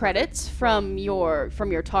credits from your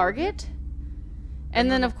target.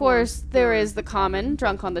 And then of course there is the common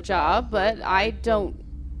drunk on the job, but I don't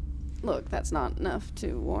look, that's not enough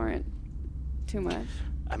to warrant too much.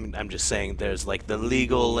 I mean, I'm just saying there's like the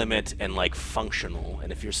legal limit and like functional,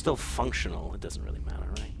 and if you're still functional, it doesn't really matter,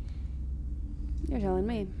 right? You're telling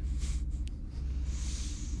me.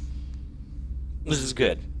 This is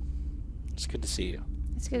good. It's good to see you.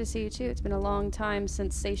 It's good to see you too. It's been a long time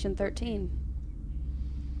since Station 13.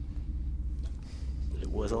 It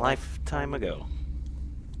was a lifetime ago.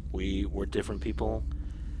 We were different people,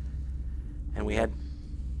 and we had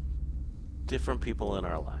different people in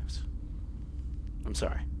our lives. I'm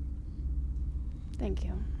sorry. Thank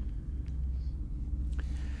you.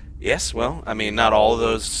 Yes, well, I mean, not all of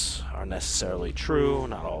those are necessarily true.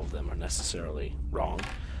 Not all of them are necessarily wrong.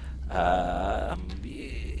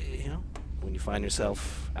 You know, when you find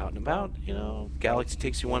yourself out and about, you know, Galaxy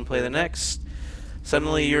takes you one play the next.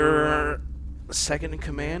 Suddenly you're second in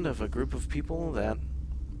command of a group of people that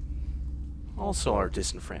also are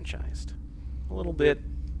disenfranchised. A little bit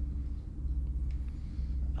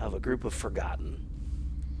of a group of forgotten.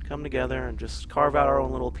 Come together and just carve out our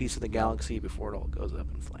own little piece of the galaxy before it all goes up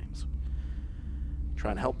in flames.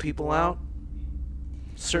 Try and help people out.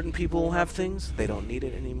 Certain people have things, they don't need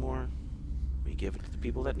it anymore. We give it to the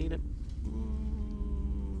people that need it.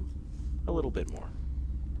 A little bit more.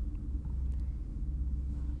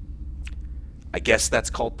 I guess that's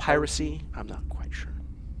called piracy. I'm not quite sure.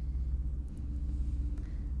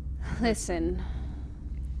 Listen,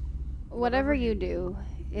 whatever you do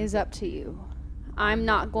is up to you. I'm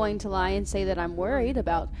not going to lie and say that I'm worried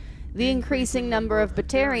about the increasing number of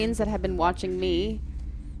Batarians that have been watching me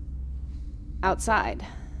outside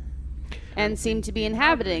and seem to be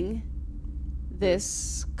inhabiting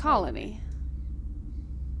this colony.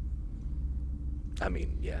 I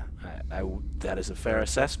mean, yeah, that is a fair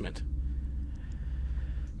assessment.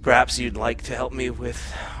 Perhaps you'd like to help me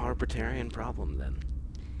with our Batarian problem, then.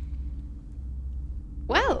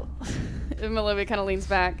 Well, Malovia kind of leans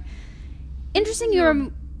back. Interesting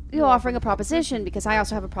you're offering a proposition, because I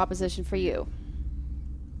also have a proposition for you.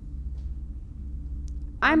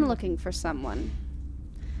 I'm looking for someone.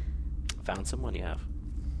 Found someone you have.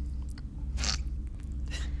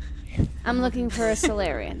 I'm looking for a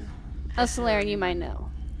Solarian. A Solarian you might know.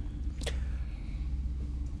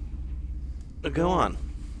 Go on.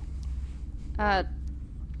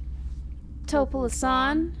 Topol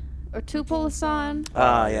Asan, or Tupolasan?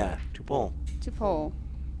 Yeah, Tupol. Tupol.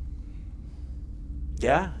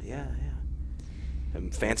 Yeah.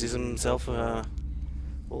 And fancies himself a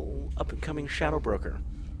little up-and-coming shadow broker.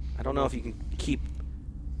 I don't know if you can keep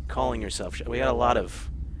calling yourself. We got a lot of.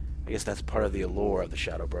 I guess that's part of the allure of the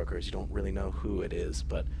shadow brokers. You don't really know who it is,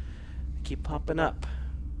 but they keep popping up.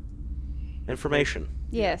 Information.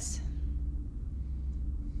 Yes.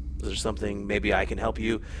 Is there something maybe I can help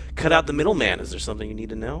you cut out the middleman? Is there something you need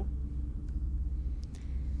to know?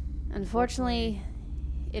 Unfortunately,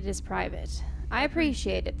 it is private. I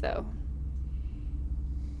appreciate it, though.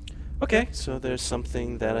 Okay, so there's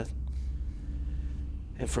something that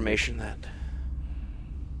information that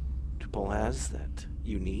Tupol has that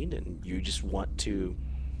you need, and you just want to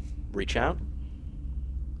reach out.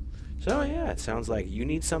 So yeah, it sounds like you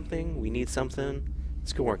need something, we need something.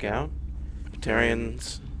 This could work out.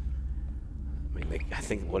 Batarians. I mean, I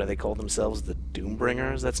think, what do they call themselves? The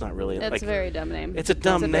Doombringers? That's not really. That's like, a very dumb name. It's a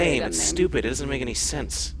dumb name. It's name. stupid. It doesn't make any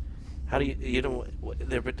sense. How do you don't?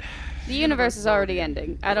 They're. The universe is already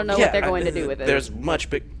ending. I don't know what they're going to do with it. There's much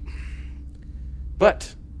big.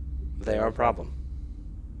 But they are a problem.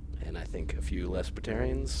 And I think a few less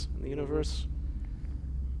Batarians in the universe.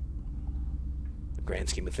 The grand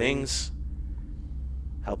scheme of things.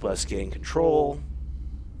 Help us gain control.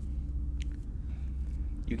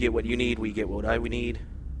 You get what you need, we get what we need.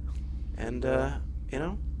 And,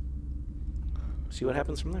 see what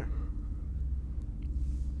happens from there.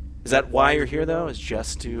 Is that why you're here, though? Is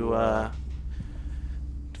just to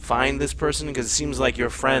find this person? Because it seems like your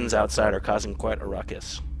friends outside are causing quite a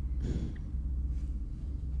ruckus.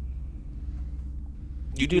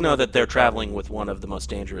 You do know that they're traveling with one of the most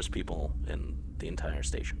dangerous people in the entire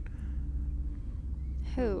station.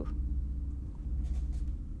 Who?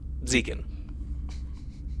 Zekin.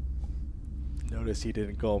 Notice he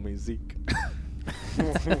didn't call me Zeke.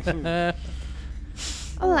 Well,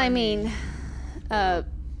 I mean, an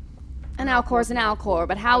Alcor's an Alcor,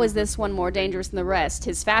 but how is this one more dangerous than the rest?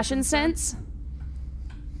 His fashion sense?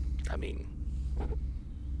 I mean,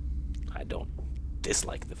 I don't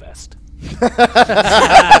dislike the vest. does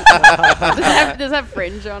it have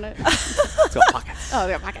fringe on it? It's got pockets. Oh,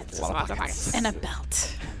 they got pockets. A lot of pockets. And a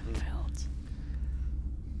belt.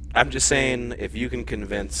 I'm just saying, if you can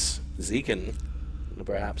convince Zekin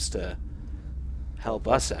perhaps to help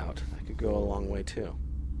us out, I could go a long way too.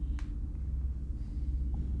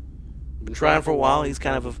 Been trying for a while. He's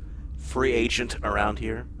kind of a free agent around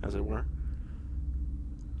here, as it were.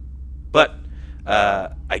 But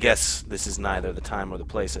I guess this is neither the time or the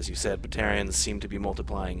place, as you said. Batarians seem to be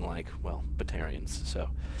multiplying like, well, Batarians. So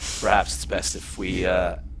perhaps it's best if we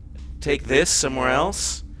take this somewhere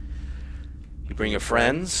else. You bring your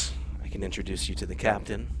friends. I can introduce you to the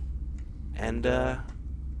captain. And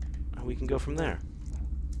we can go from there.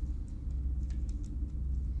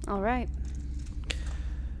 All right.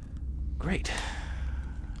 Great.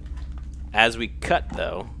 As we cut,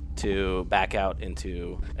 though, to back out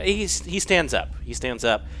into... He stands up. He stands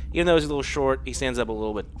up. Even though he's a little short, he stands up a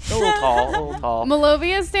little tall.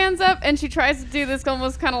 Malovia stands up, and she tries to do this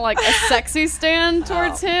almost kind of like a sexy stand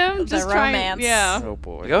towards him. The romance. Yeah. Oh,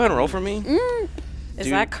 boy. Go ahead and roll for me. Is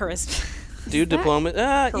that charisma? Do diplomacy.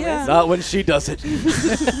 Yeah. Not when she does it.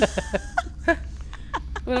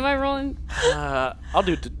 What am I rolling? I'll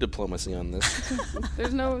do diplomacy on this.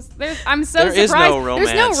 I'm so There surprised. is no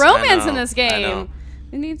romance. There's no romance in this I know. game.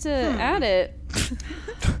 We need to add it.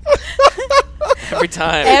 Every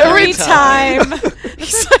time. Every time.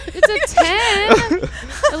 It's a 10.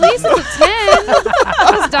 At least it's a 10.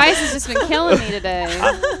 Those dice has just been killing me today.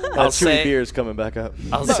 I'll Chewy say beer's coming back up.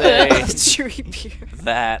 I'll say Chewy beer.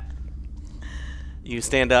 that you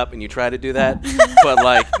stand up and you try to do that, but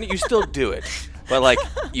like you still do it. But like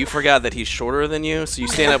you forgot that he's shorter than you, so you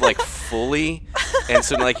stand up like fully, and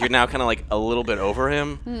so like you're now kind of like a little bit over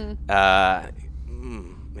him.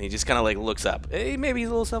 He just kind of like looks up. Maybe he's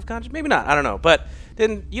a little self-conscious, maybe not. I don't know. But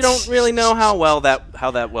then you don't really know how well that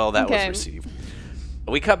was received.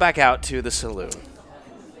 We cut back out to the saloon,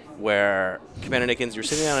 where Commander Nickens, you're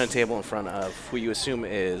sitting down at a table in front of who you assume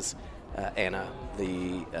is Anna,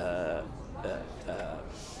 the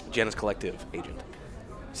Janus Collective agent.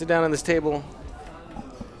 Sit down on this table.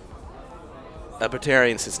 A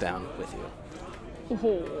Batarian sits down with you,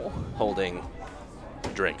 holding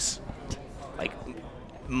drinks, like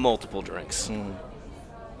multiple drinks, and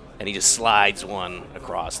he just slides one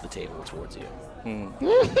across the table towards you.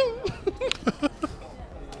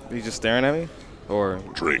 Are you just staring at me, or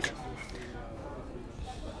drink?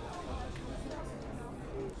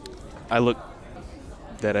 I look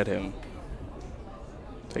dead at him.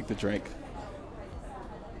 Take the drink.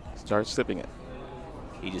 Start sipping it.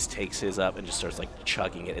 He just takes his up and just starts like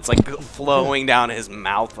chugging it. It's like flowing down his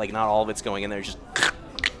mouth, like not all of it's going in there. It's just.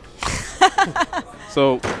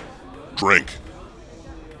 So. Drink.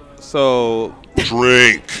 So.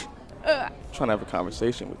 Drink. Trying to have a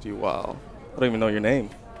conversation with you while I don't even know your name.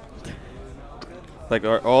 Like,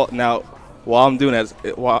 are all now while I'm doing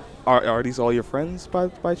that, are these all your friends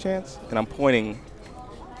by chance? And I'm pointing.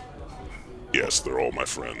 Yes, they're all my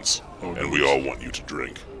friends, and we all want you to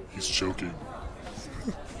drink. He's choking.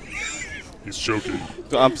 He's choking.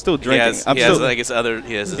 So I'm still drinking. He has like his other.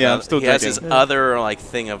 He has his I'm other, still he drinking. has his other like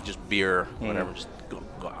thing of just beer, whatever. Just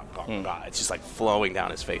it's just like flowing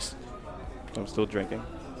down his face. I'm still drinking.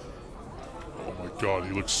 Oh my god,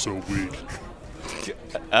 he looks so weak.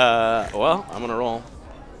 Well, I'm gonna roll.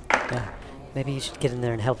 Yeah. Maybe you should get in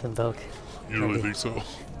there and help him, Vogue. You really think so?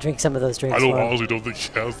 Drink some of those drinks. I for him. don't think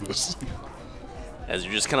he has this. As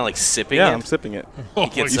you're just kind of like sipping Yeah, it. I'm sipping it. He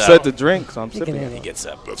gets You up. said to drink, so I'm You sipping can it. He gets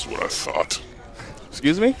up. That's what I thought.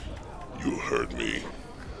 Excuse me? You heard me.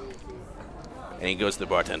 And he goes to the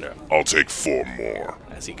bartender. I'll take 4 more.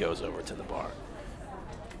 As he goes over to the bar.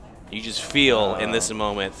 You just feel in this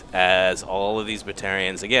moment as all of these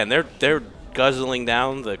Batarians, again, they're guzzling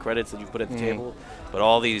down the credits that you've put at the table, but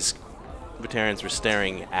all these Batarians were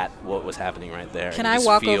staring at what was happening right there. Can and you I just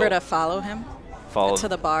walk feel over to follow him to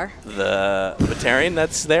the bar? The Batarian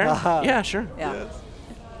that's there? Yeah, sure. Yeah.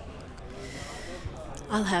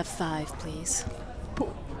 I'll have 5, please.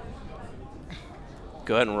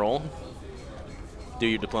 Go ahead and roll. Do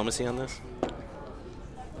your diplomacy on this.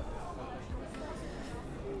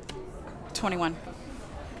 21.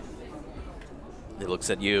 He looks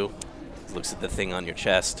at you. He looks at the thing on your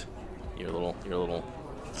chest. Your little.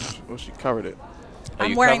 Well, she covered it.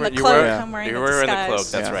 I'm wearing the cloak. I'm wearing the You're wearing the disguise. cloak.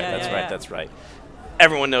 That's Yeah. right. Yeah, That's yeah, right. yeah. That's right.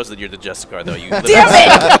 Everyone knows that you're the Justicar, though. You Damn it!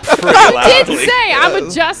 I did say I'm a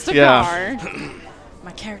Justicar. Yeah.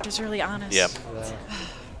 My character's really honest. Yep.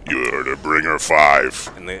 You are to bring her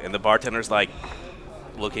 5. And the bartender's like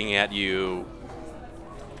looking at you.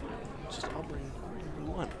 Just I'll bring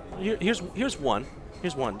 1. Here's 1.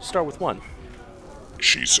 Here's 1. Start with 1.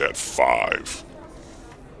 She said 5.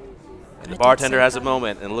 And the bartender has a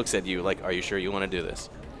moment and looks at you like, "Are you sure you want to do this?"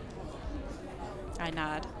 I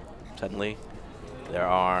nod. Suddenly, there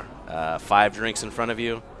are 5 drinks in front of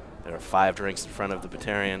you. There are 5 drinks in front of the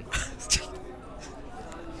Batarian.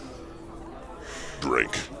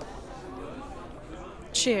 Drink.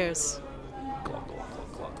 Cheers. Glug, glug,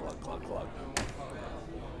 glug, glug, glug, glug, glug.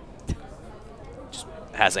 Just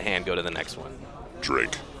has a hand go to the next one.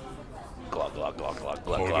 Drink. Glug, glug, glug, glug,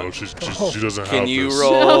 glug, Oh glug. no, she doesn't have Can you this.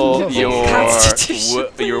 roll Constitution,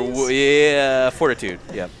 your fortitude?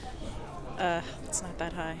 Yep. It's not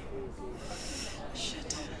that high.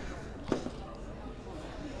 Shit.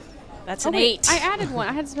 That's an 8. I added one.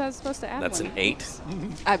 I was supposed to add That's one. an 8.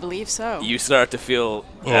 I believe so. You start to feel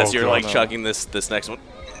as you're like chugging this next one.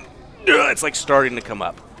 It's like starting to come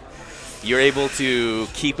up. You're able to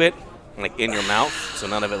keep it like in your mouth, so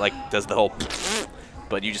none of it like does the whole.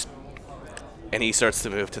 But you just, and he starts to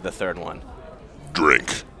move to the third one.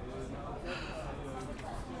 Drink.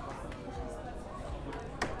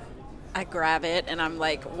 I grab it and I'm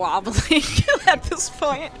like wobbling at this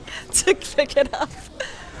point to pick it up.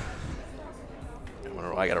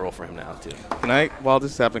 I gotta roll for him now too. Can I, while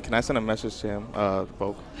this is happening, can I send a message to him,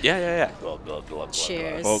 Vogue? Yeah.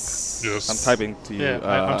 Cheers. Vogue, Yes. I'm typing to you. Yeah,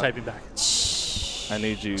 I'm typing back. I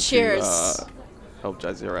need you Cheers. to help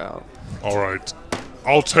Jazeera out. All right.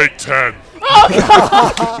 I'll take 10.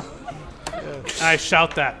 I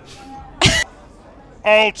shout that.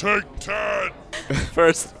 I'll take 10.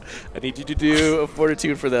 First, I need you to do a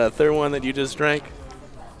fortitude for the third one that you just drank.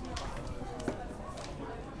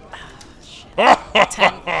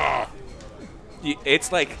 10.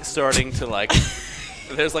 It's like starting to like.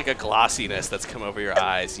 There's like a glossiness that's come over your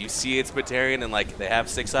eyes. You see it's Batarian and like they have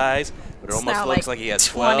 6 eyes, but it It's almost now looks like like he has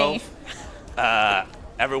 20. 12.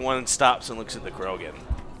 Everyone stops and looks at the Krogan.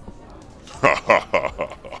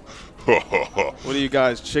 What are you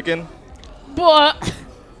guys, chicken? But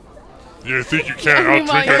You think you can't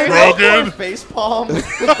Meanwhile, outtake a you're- Krogan? Face palm.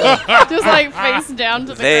 just like face down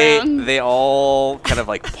to the ground. They all kind of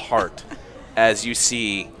like part as you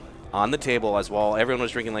see on the table as well. Everyone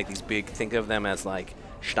was drinking like these big. Think of them as like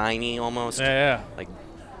Steiny almost. Yeah. Like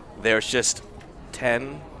there's just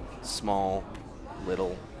 10 small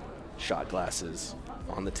little shot glasses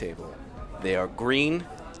on the table. They are green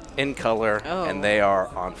in color and they are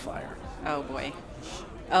on fire. Oh boy.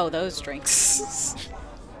 Oh, those drinks.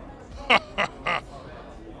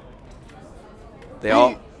 They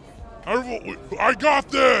all. I got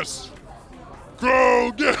this.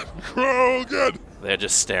 Krogan. They're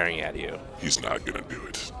just staring at you. He's not gonna do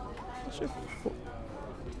it.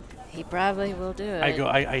 He probably will do it.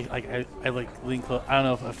 I like lean close. I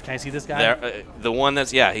don't know if can I see this guy? There, the one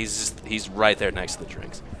that's he's right there next to the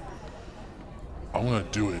drinks. I'm gonna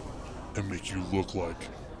do it and make you look like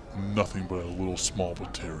nothing but a little small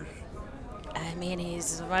Batarian. I mean,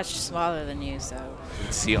 he's much smaller than you, so. You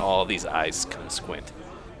can see all these eyes kind of squint.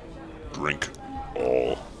 Drink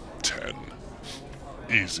all 10.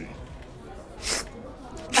 Easy.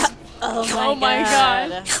 Oh my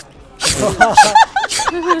god.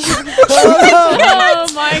 Oh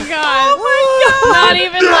my god. Not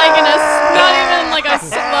even like a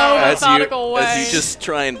slow, methodical way. As you just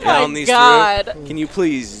try and pound these God. through, can you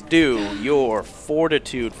please do your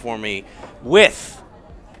fortitude for me with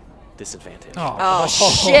disadvantage? Oh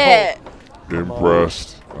shit.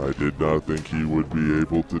 Impressed. I did not think he would be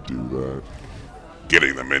able to do that.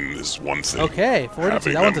 Getting them in is one thing. Okay, 42.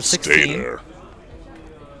 Having That one's them a stay 16. there.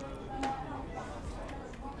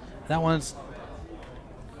 That one's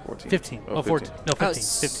 14. 15. Oh, Oh, 14. 15. No, 15. Oh,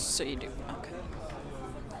 15. so you do. Okay.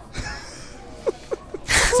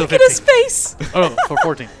 So Look at his face. Oh, no, for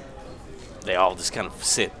 14. They all just kind of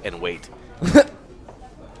sit and wait.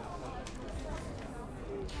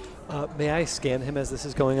 May I scan him as this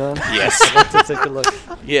is going on? Yes. I'd like to take a look.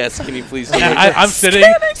 Yes, can you please? I'm sitting.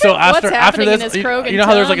 So after happening in this, his Krogan you know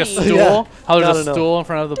how there's like a tummy? stool? Yeah. How there's No, a no. stool in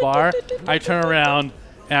front of the bar? I turn around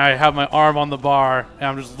and I have my arm on the bar and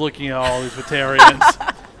I'm just looking at all these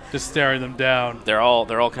Batarians, just staring them down. They're all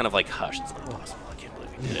kind of like hushed. It's not possible. I can't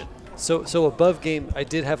believe you did it. So above game, I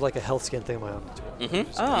did have like a health scan thing on my own too.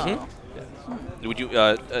 Mm-hmm. Oh. Would you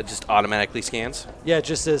just automatically scans? Yeah, it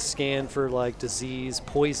just says scan for like disease,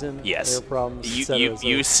 poison, Yes. air problems, You, etc. you,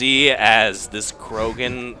 you see as this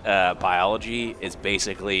Krogan biology is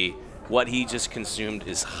basically what he just consumed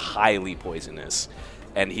is highly poisonous,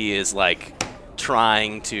 and he is like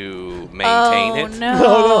trying to maintain it.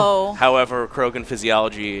 No. However, Krogan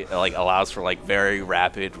physiology like allows for like very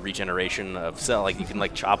rapid regeneration of cell. Like you can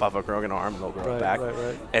like chop off a Krogan arm and they'll grow Right, back.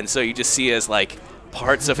 right. And so you just see as like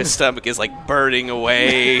parts of his stomach is like burning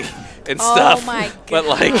away and Oh stuff. my But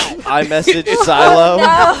like I messaged Xylo.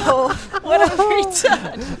 No. What have we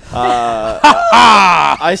done?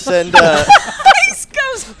 I send Face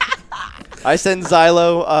goes. I send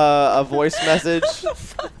Xylo a voice message.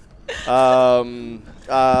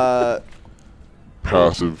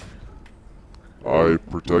 Passive. I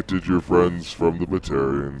protected your friends from the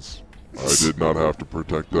Batarians. I did not have to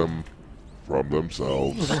protect them from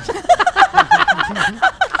themselves.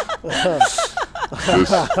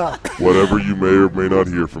 Whatever you may or may not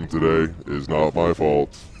hear from today is not my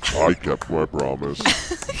fault. I kept my promise.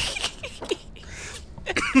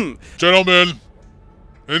 Gentlemen,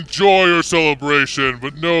 enjoy your celebration,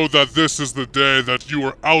 but know that this is the day that you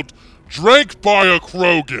were outdrank by a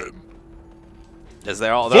Krogan. As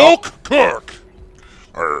they're all Volk Kirk!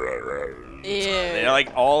 they're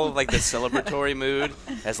like all of like the celebratory mood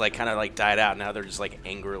has like kind of like died out. Now they're just like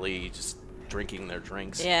angrily just drinking their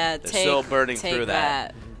drinks. Yeah, they're take, still burning take through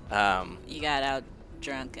that. You got out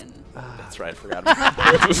drunk and. That's right, I forgot about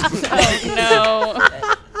that.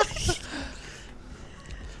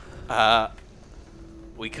 Oh no.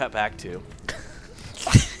 We cut back to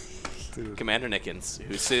Commander Nickens,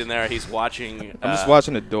 who's sitting there. He's watching. I'm just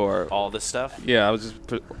watching the door. All this stuff. Yeah, I was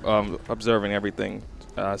just observing everything,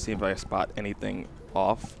 see if I spot anything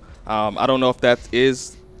off. I don't know if that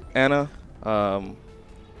is Anna.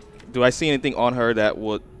 Do I see anything on her that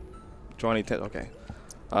would draw any attention? Okay.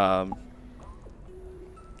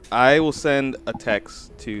 I will send a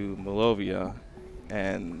text to Malovia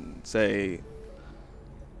and say,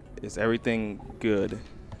 "Is everything good?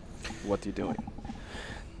 What you doing?"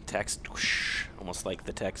 Text, whoosh, almost like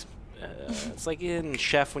the text. It's like in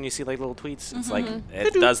Chef when you see like little tweets. It's like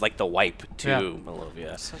it does like the wipe to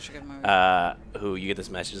Malovia. Such a good movie. Who you get this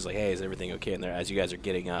message is like, "Hey, is everything okay in there?" As you guys are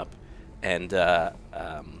getting up, and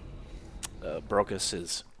Brocus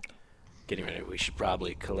is getting ready. We should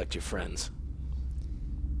probably collect your friends.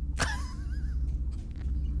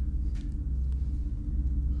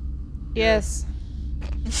 Yes.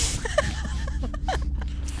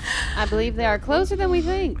 I believe they are closer than we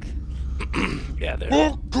think. Yeah, they're.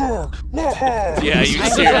 Yeah, you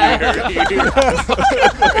see her.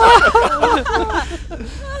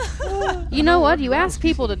 You know what? You ask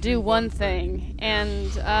people to do one thing,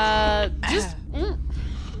 and just.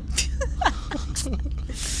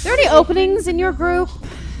 There any openings in your group?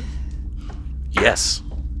 Yes,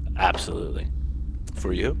 absolutely.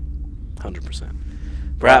 For you, 100%.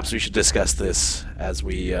 Perhaps we should discuss this as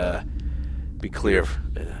we be clear.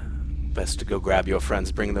 Best to go grab your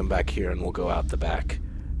friends, bring them back here, and we'll go out the back.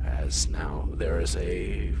 as now there is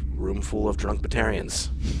a room full of drunk Batarians.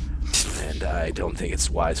 And I don't think it's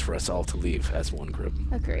wise for us all to leave as one group.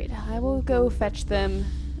 Agreed. I will go fetch them.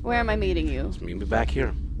 Where am I meeting you? Just meet me back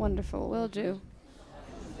here. Wonderful. Will do.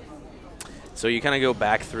 So you kind of go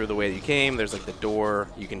back through the way that you came. There's like the door.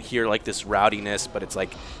 You can hear like this rowdiness, but it's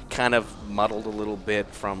like kind of muddled a little bit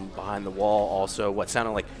from behind the wall. Also, what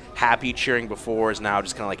sounded like happy cheering before is now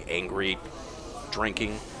just kind of like angry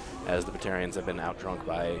drinking, as the Batarians have been out drunk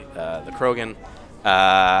by the Krogan.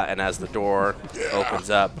 And as the door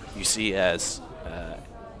opens up, you see as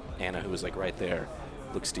Anna, who was like right there,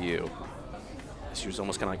 looks to you. She was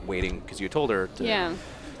almost kind of like waiting because you told her to. Yeah.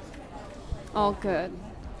 All good.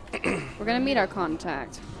 We're gonna meet our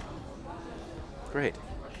contact. Great.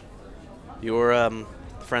 Your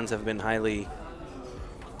friends have been highly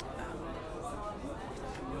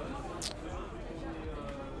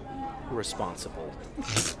responsible.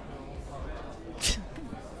 Is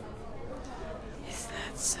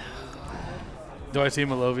that so? Do I see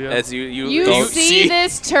Malovia? As you You see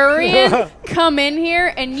this Turian come in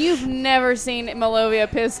here, and you've never seen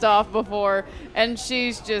Malovia pissed off before, and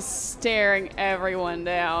she's just staring everyone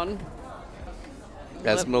down.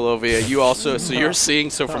 As Malovia, you also, so you're seeing,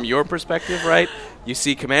 so from your perspective, right, you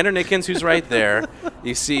see Commander Nickens, who's right there.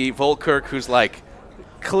 You see Volkirk, who's like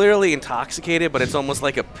clearly intoxicated, but it's almost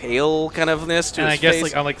like a pale kind ofness to and his I guess face.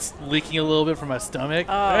 like I'm like leaking a little bit from my stomach.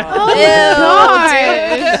 Oh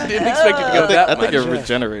God! Didn't expect it to go that much. I think you're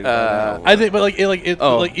regenerated. I think, but like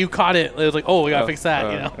you caught it. It was like, oh, we gotta fix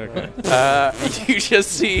that. You know. Okay. You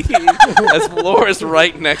just see as Lora's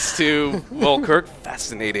right next to Volkirk.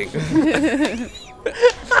 Fascinating.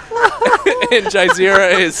 And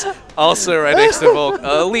Jazeera is also right next to Volk,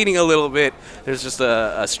 leaning a little bit. There's just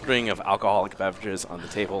a string of alcoholic beverages on the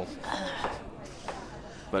table.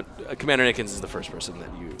 But Commander Nickens is the first person that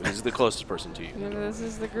is the closest person to you. Maybe this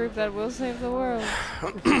is the group that will save the world.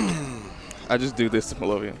 I just do this to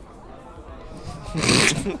Malovia.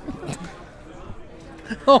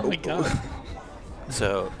 Oh my God.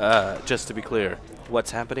 So, just to be clear,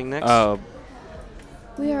 what's happening next?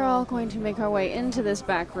 We are all going to make our way into this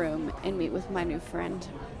back room and meet with my new friend,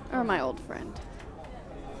 or my old friend.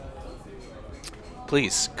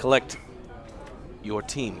 Please collect your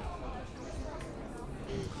team.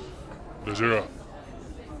 Jazeera.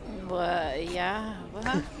 Yeah.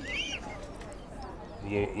 What?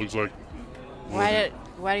 Looks like.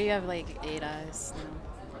 Why do you have like 8 eyes?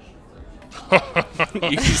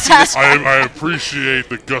 You see this? I appreciate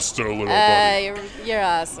the gusto, little buddy. You're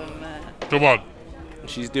awesome. Come on.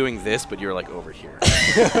 She's doing this, but you're like over here.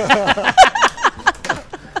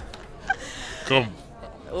 Come.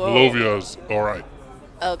 Malovia's all right.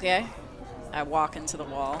 Okay. I walk into the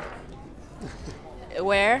wall.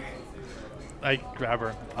 Where? I grab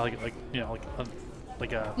her. I like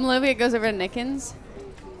a. Malovia goes over to Nickens.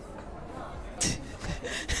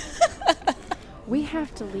 We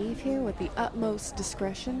have to leave here with the utmost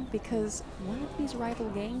discretion because one of these rival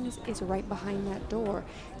gangs is right behind that door.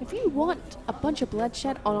 If you want a bunch of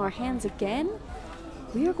bloodshed on our hands again,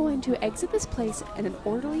 we are going to exit this place in an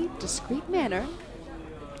orderly, discreet manner.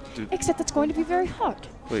 Except it's going to be very hard.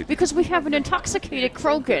 Wait. Because we have an intoxicated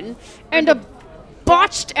Krogan and a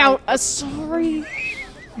botched out Asari.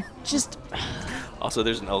 Just. Also,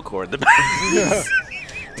 there's an Elcor in the back.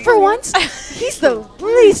 For once, he's the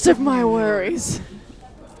least of my worries.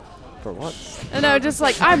 For once. And I was just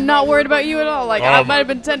like, I'm not worried about you at all. Like, I might have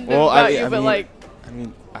been tentative about you, but like. I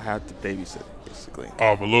mean, I had to babysit, basically.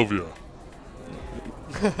 Malovia.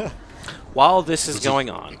 While this is going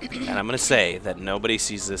on, and I'm going to say that nobody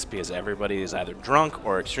sees this because everybody is either drunk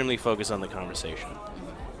or extremely focused on the conversation.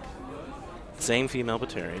 Same female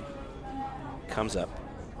Batarian comes up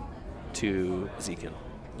to Zekin.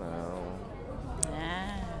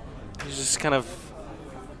 He's just kind of,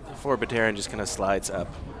 before Batarian just kind of slides up.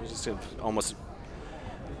 He's just almost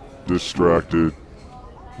distracted.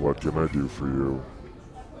 What can I do for you?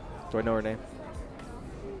 Do I know her name?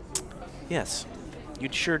 Yes, you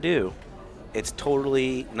sure do. It's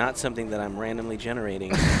totally not something that I'm randomly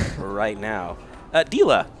generating right now.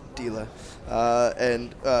 Dila. Dila.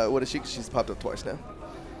 And what is she? She's popped up twice now.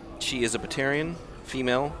 She is a Batarian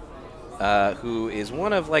female who is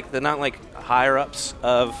one of like the not like higher ups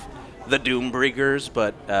of the Doombreakers,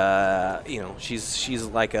 but she's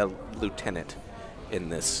like a lieutenant in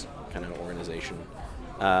this kind of organization.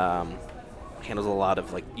 Handles a lot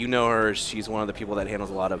of like her. She's one of the people that handles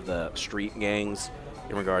a lot of the street gangs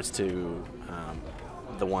in regards to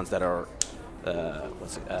the ones that are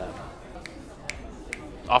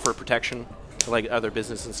offer protection to like other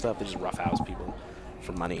business and stuff. They just roughhouse people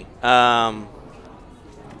for money.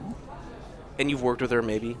 and you've worked with her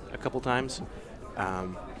maybe a couple times.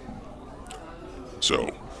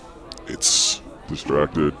 So, it's...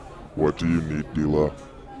 Distracted. What do you need, Dila?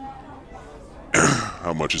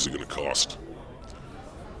 How much is it going to cost?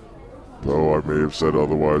 Though I may have said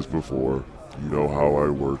otherwise before, you know how I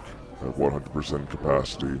work. At 100%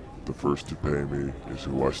 capacity, the first to pay me is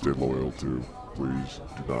who I stay loyal to. Please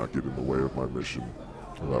do not get in the way of my mission,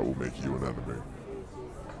 or that will make you an enemy.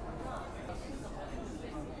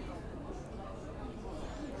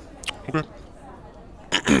 Okay.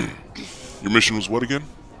 Your mission was what again?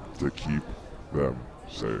 To keep them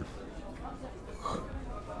safe.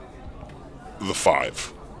 The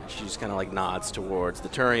 5. She just kind of like nods towards the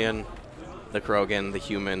Turian, the Krogan, the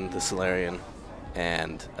human, the Solarian,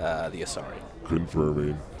 and the Asari.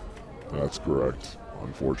 Confirming. That's correct.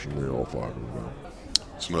 Unfortunately, all 5 of them.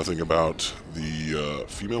 So nothing about the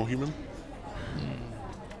female human?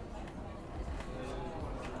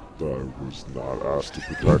 I was not asked to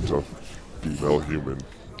protect a female human.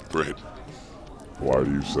 Great. Why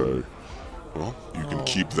do you say? Well, you can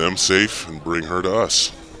keep them safe and bring her to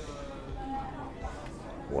us.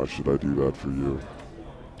 Why should I do that for you?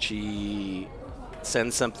 She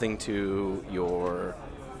sends something to your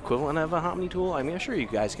equivalent of a Hominy tool. I mean, I'm sure you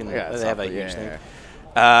guys can. Yeah, they have a something, huge yeah.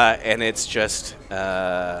 thing. And it's just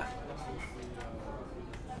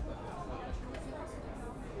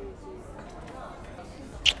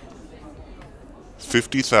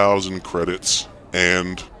 50,000 credits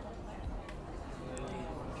and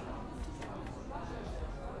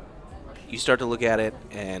you start to look at it,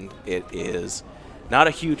 and it is not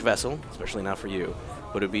a huge vessel, especially not for you,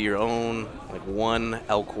 but it'd be your own, like, one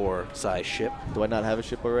Elcor size ship. Do I not have a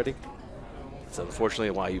ship already? That's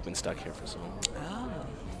unfortunately why you've been stuck here for so long.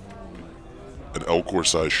 an Elcor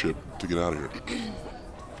sized ship to get out of here.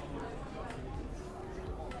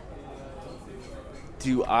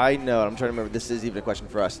 Do I know, I'm trying to remember, this is even a question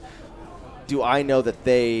for us. Do I know that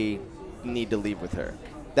they need to leave with her?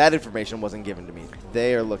 That information wasn't given to me.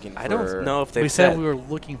 They are looking for... I don't know if they We said we were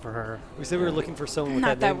looking for her. We said we were looking for someone with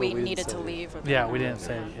Not that that name, we but didn't needed say. to leave. Yeah, we didn't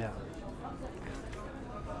say, yeah.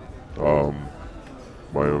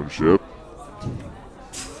 My own ship?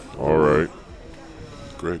 Alright.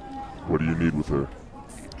 Great. What do you need with her?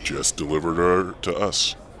 Just deliver her to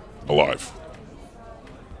us. Alive.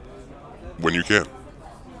 When you can.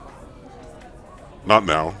 Not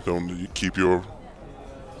now. Don't keep your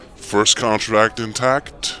first contract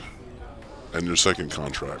intact and your second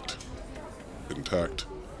contract intact.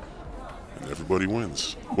 And everybody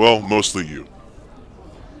wins. Well, mostly you.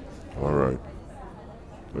 Alright.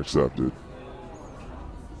 Accepted.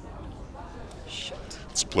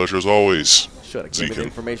 It's a pleasure as always. Should have given me the Zekin.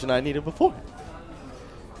 information I needed before.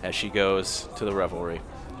 As she goes to the revelry.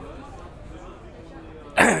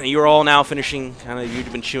 You're all now finishing,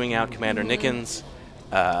 you've been chewing out Commander Nickens.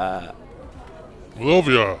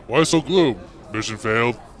 Olivia, why so gloom? Mission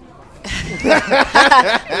failed. Look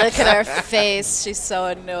at her face. She's so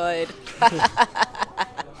annoyed.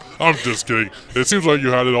 I'm just kidding. It seems like you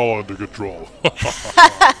had it all under control.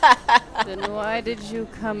 Then why did you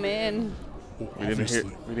come in? We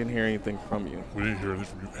didn't hear anything from you. We didn't hear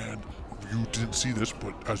anything from you, and you didn't see this,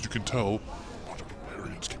 but as you can tell, a bunch of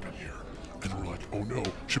barbarians came in here, and we're like, oh no,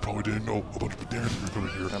 she probably didn't know a bunch of barbarians were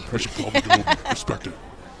coming here. I should probably go respect it.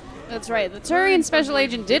 That's right. The Turian special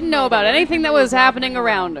agent didn't know about anything that was happening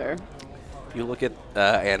around her. You look at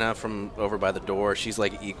Anna from over by the door. She's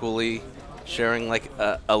like equally sharing like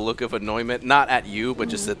a look of annoyment, not at you, but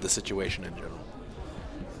just at the situation in general.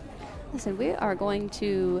 Listen, we are going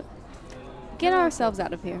to get ourselves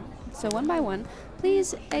out of here. So one by one,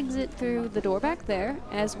 please exit through the door back there,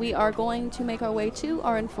 as we are going to make our way to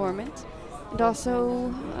our informant, and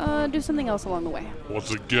also do something else along the way.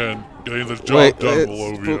 Once again, getting the job done,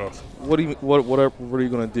 Olivia. What are you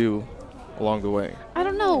gonna do along the way? I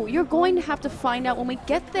don't know. You're going to have to find out when we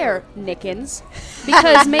get there, Nickens.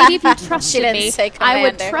 Because maybe if you trusted didn't me, say I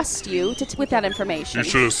would commander. trust you with that information. You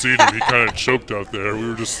should have seen him. He kind of choked out there. We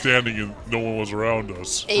were just standing and no one was around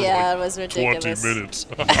us. For Yeah, like it was ridiculous. 20 minutes.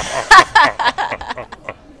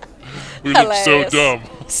 We looked so Hilarious. dumb.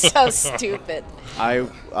 So stupid. I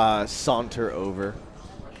saunter over.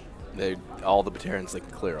 All the Batarians like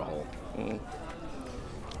clear a hole.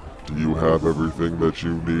 Do you have everything that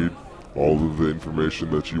you need? All of the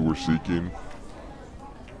information that you were seeking?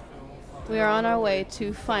 We are on our way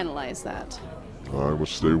to finalize that. I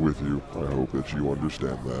must stay with you. I hope that you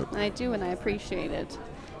understand that. I do, and I appreciate it.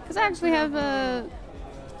 Because I actually have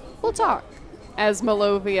we'll talk. as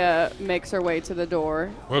Malovia makes her way to the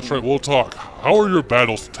door. That's right. We'll talk. How are your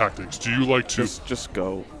battle tactics? Do you like to just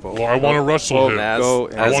go? Well, I want to wrestle him. I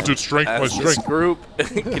want to strengthen my strength. This group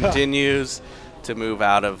continues to move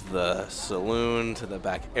out of the saloon to the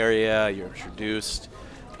back area. You're introduced,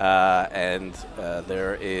 and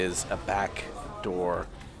there is a back door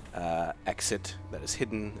exit that is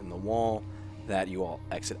hidden in the wall that you all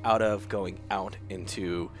exit out of, going out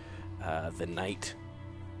into the night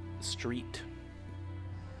street.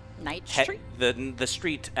 Night street? The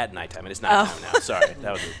street at nighttime. It is nighttime now. Sorry,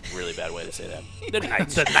 that was a really bad way to say that. The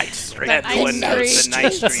night street. The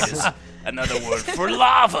night street is another word for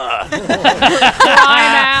lava.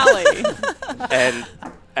 Crime alley. And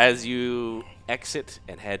as you exit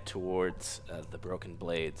and head towards the Broken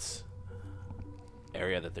Blades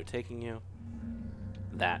area that they're taking you,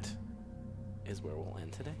 that is where we'll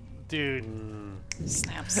end today. Dude.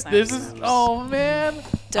 Snap, snap. This is, oh man.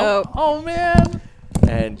 Dope. Oh man.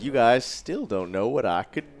 And you guys still don't know what I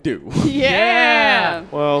could do. Yeah.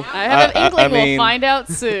 Well, I have an inkling mean, we'll find out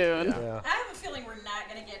soon. I have a feeling we're not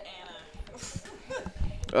going to get Anna.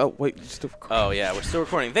 Oh, wait. You're still recording. Oh, yeah, we're still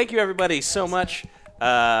recording. Thank you, everybody, so much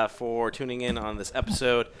for tuning in on this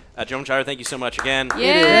episode. Drumshire, thank you so much again. It's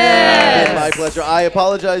been my pleasure. I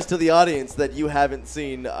apologize to the audience that you haven't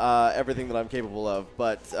seen everything that I'm capable of,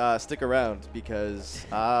 but stick around because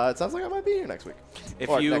it sounds like I might be here next week. If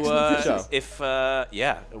or you, next show.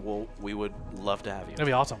 we would love to have you. That'd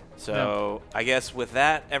be awesome. So I guess with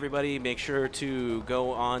that, everybody, make sure to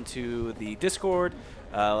go on to the Discord.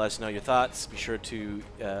 Let us know your thoughts. Be sure to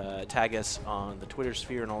tag us on the Twitter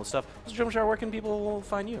sphere and all the stuff. So, Drumshire, where can people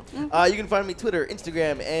find you? You can find me Twitter,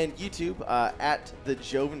 Instagram, and YouTube at the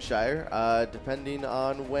Jovenshire. Depending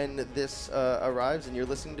on when this arrives and you're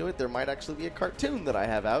listening to it, there might actually be a cartoon that I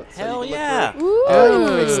have out. Hell so you can yeah! Look for,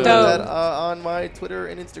 information about that on my Twitter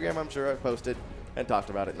and Instagram. I'm sure I've posted and talked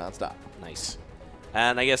about it nonstop. Nice.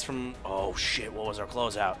 And I guess what was our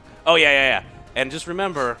closeout? Oh yeah. And just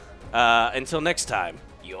remember, until next time,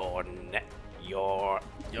 you're next.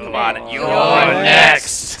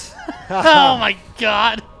 Oh my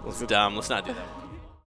god. That's dumb. Let's not do that.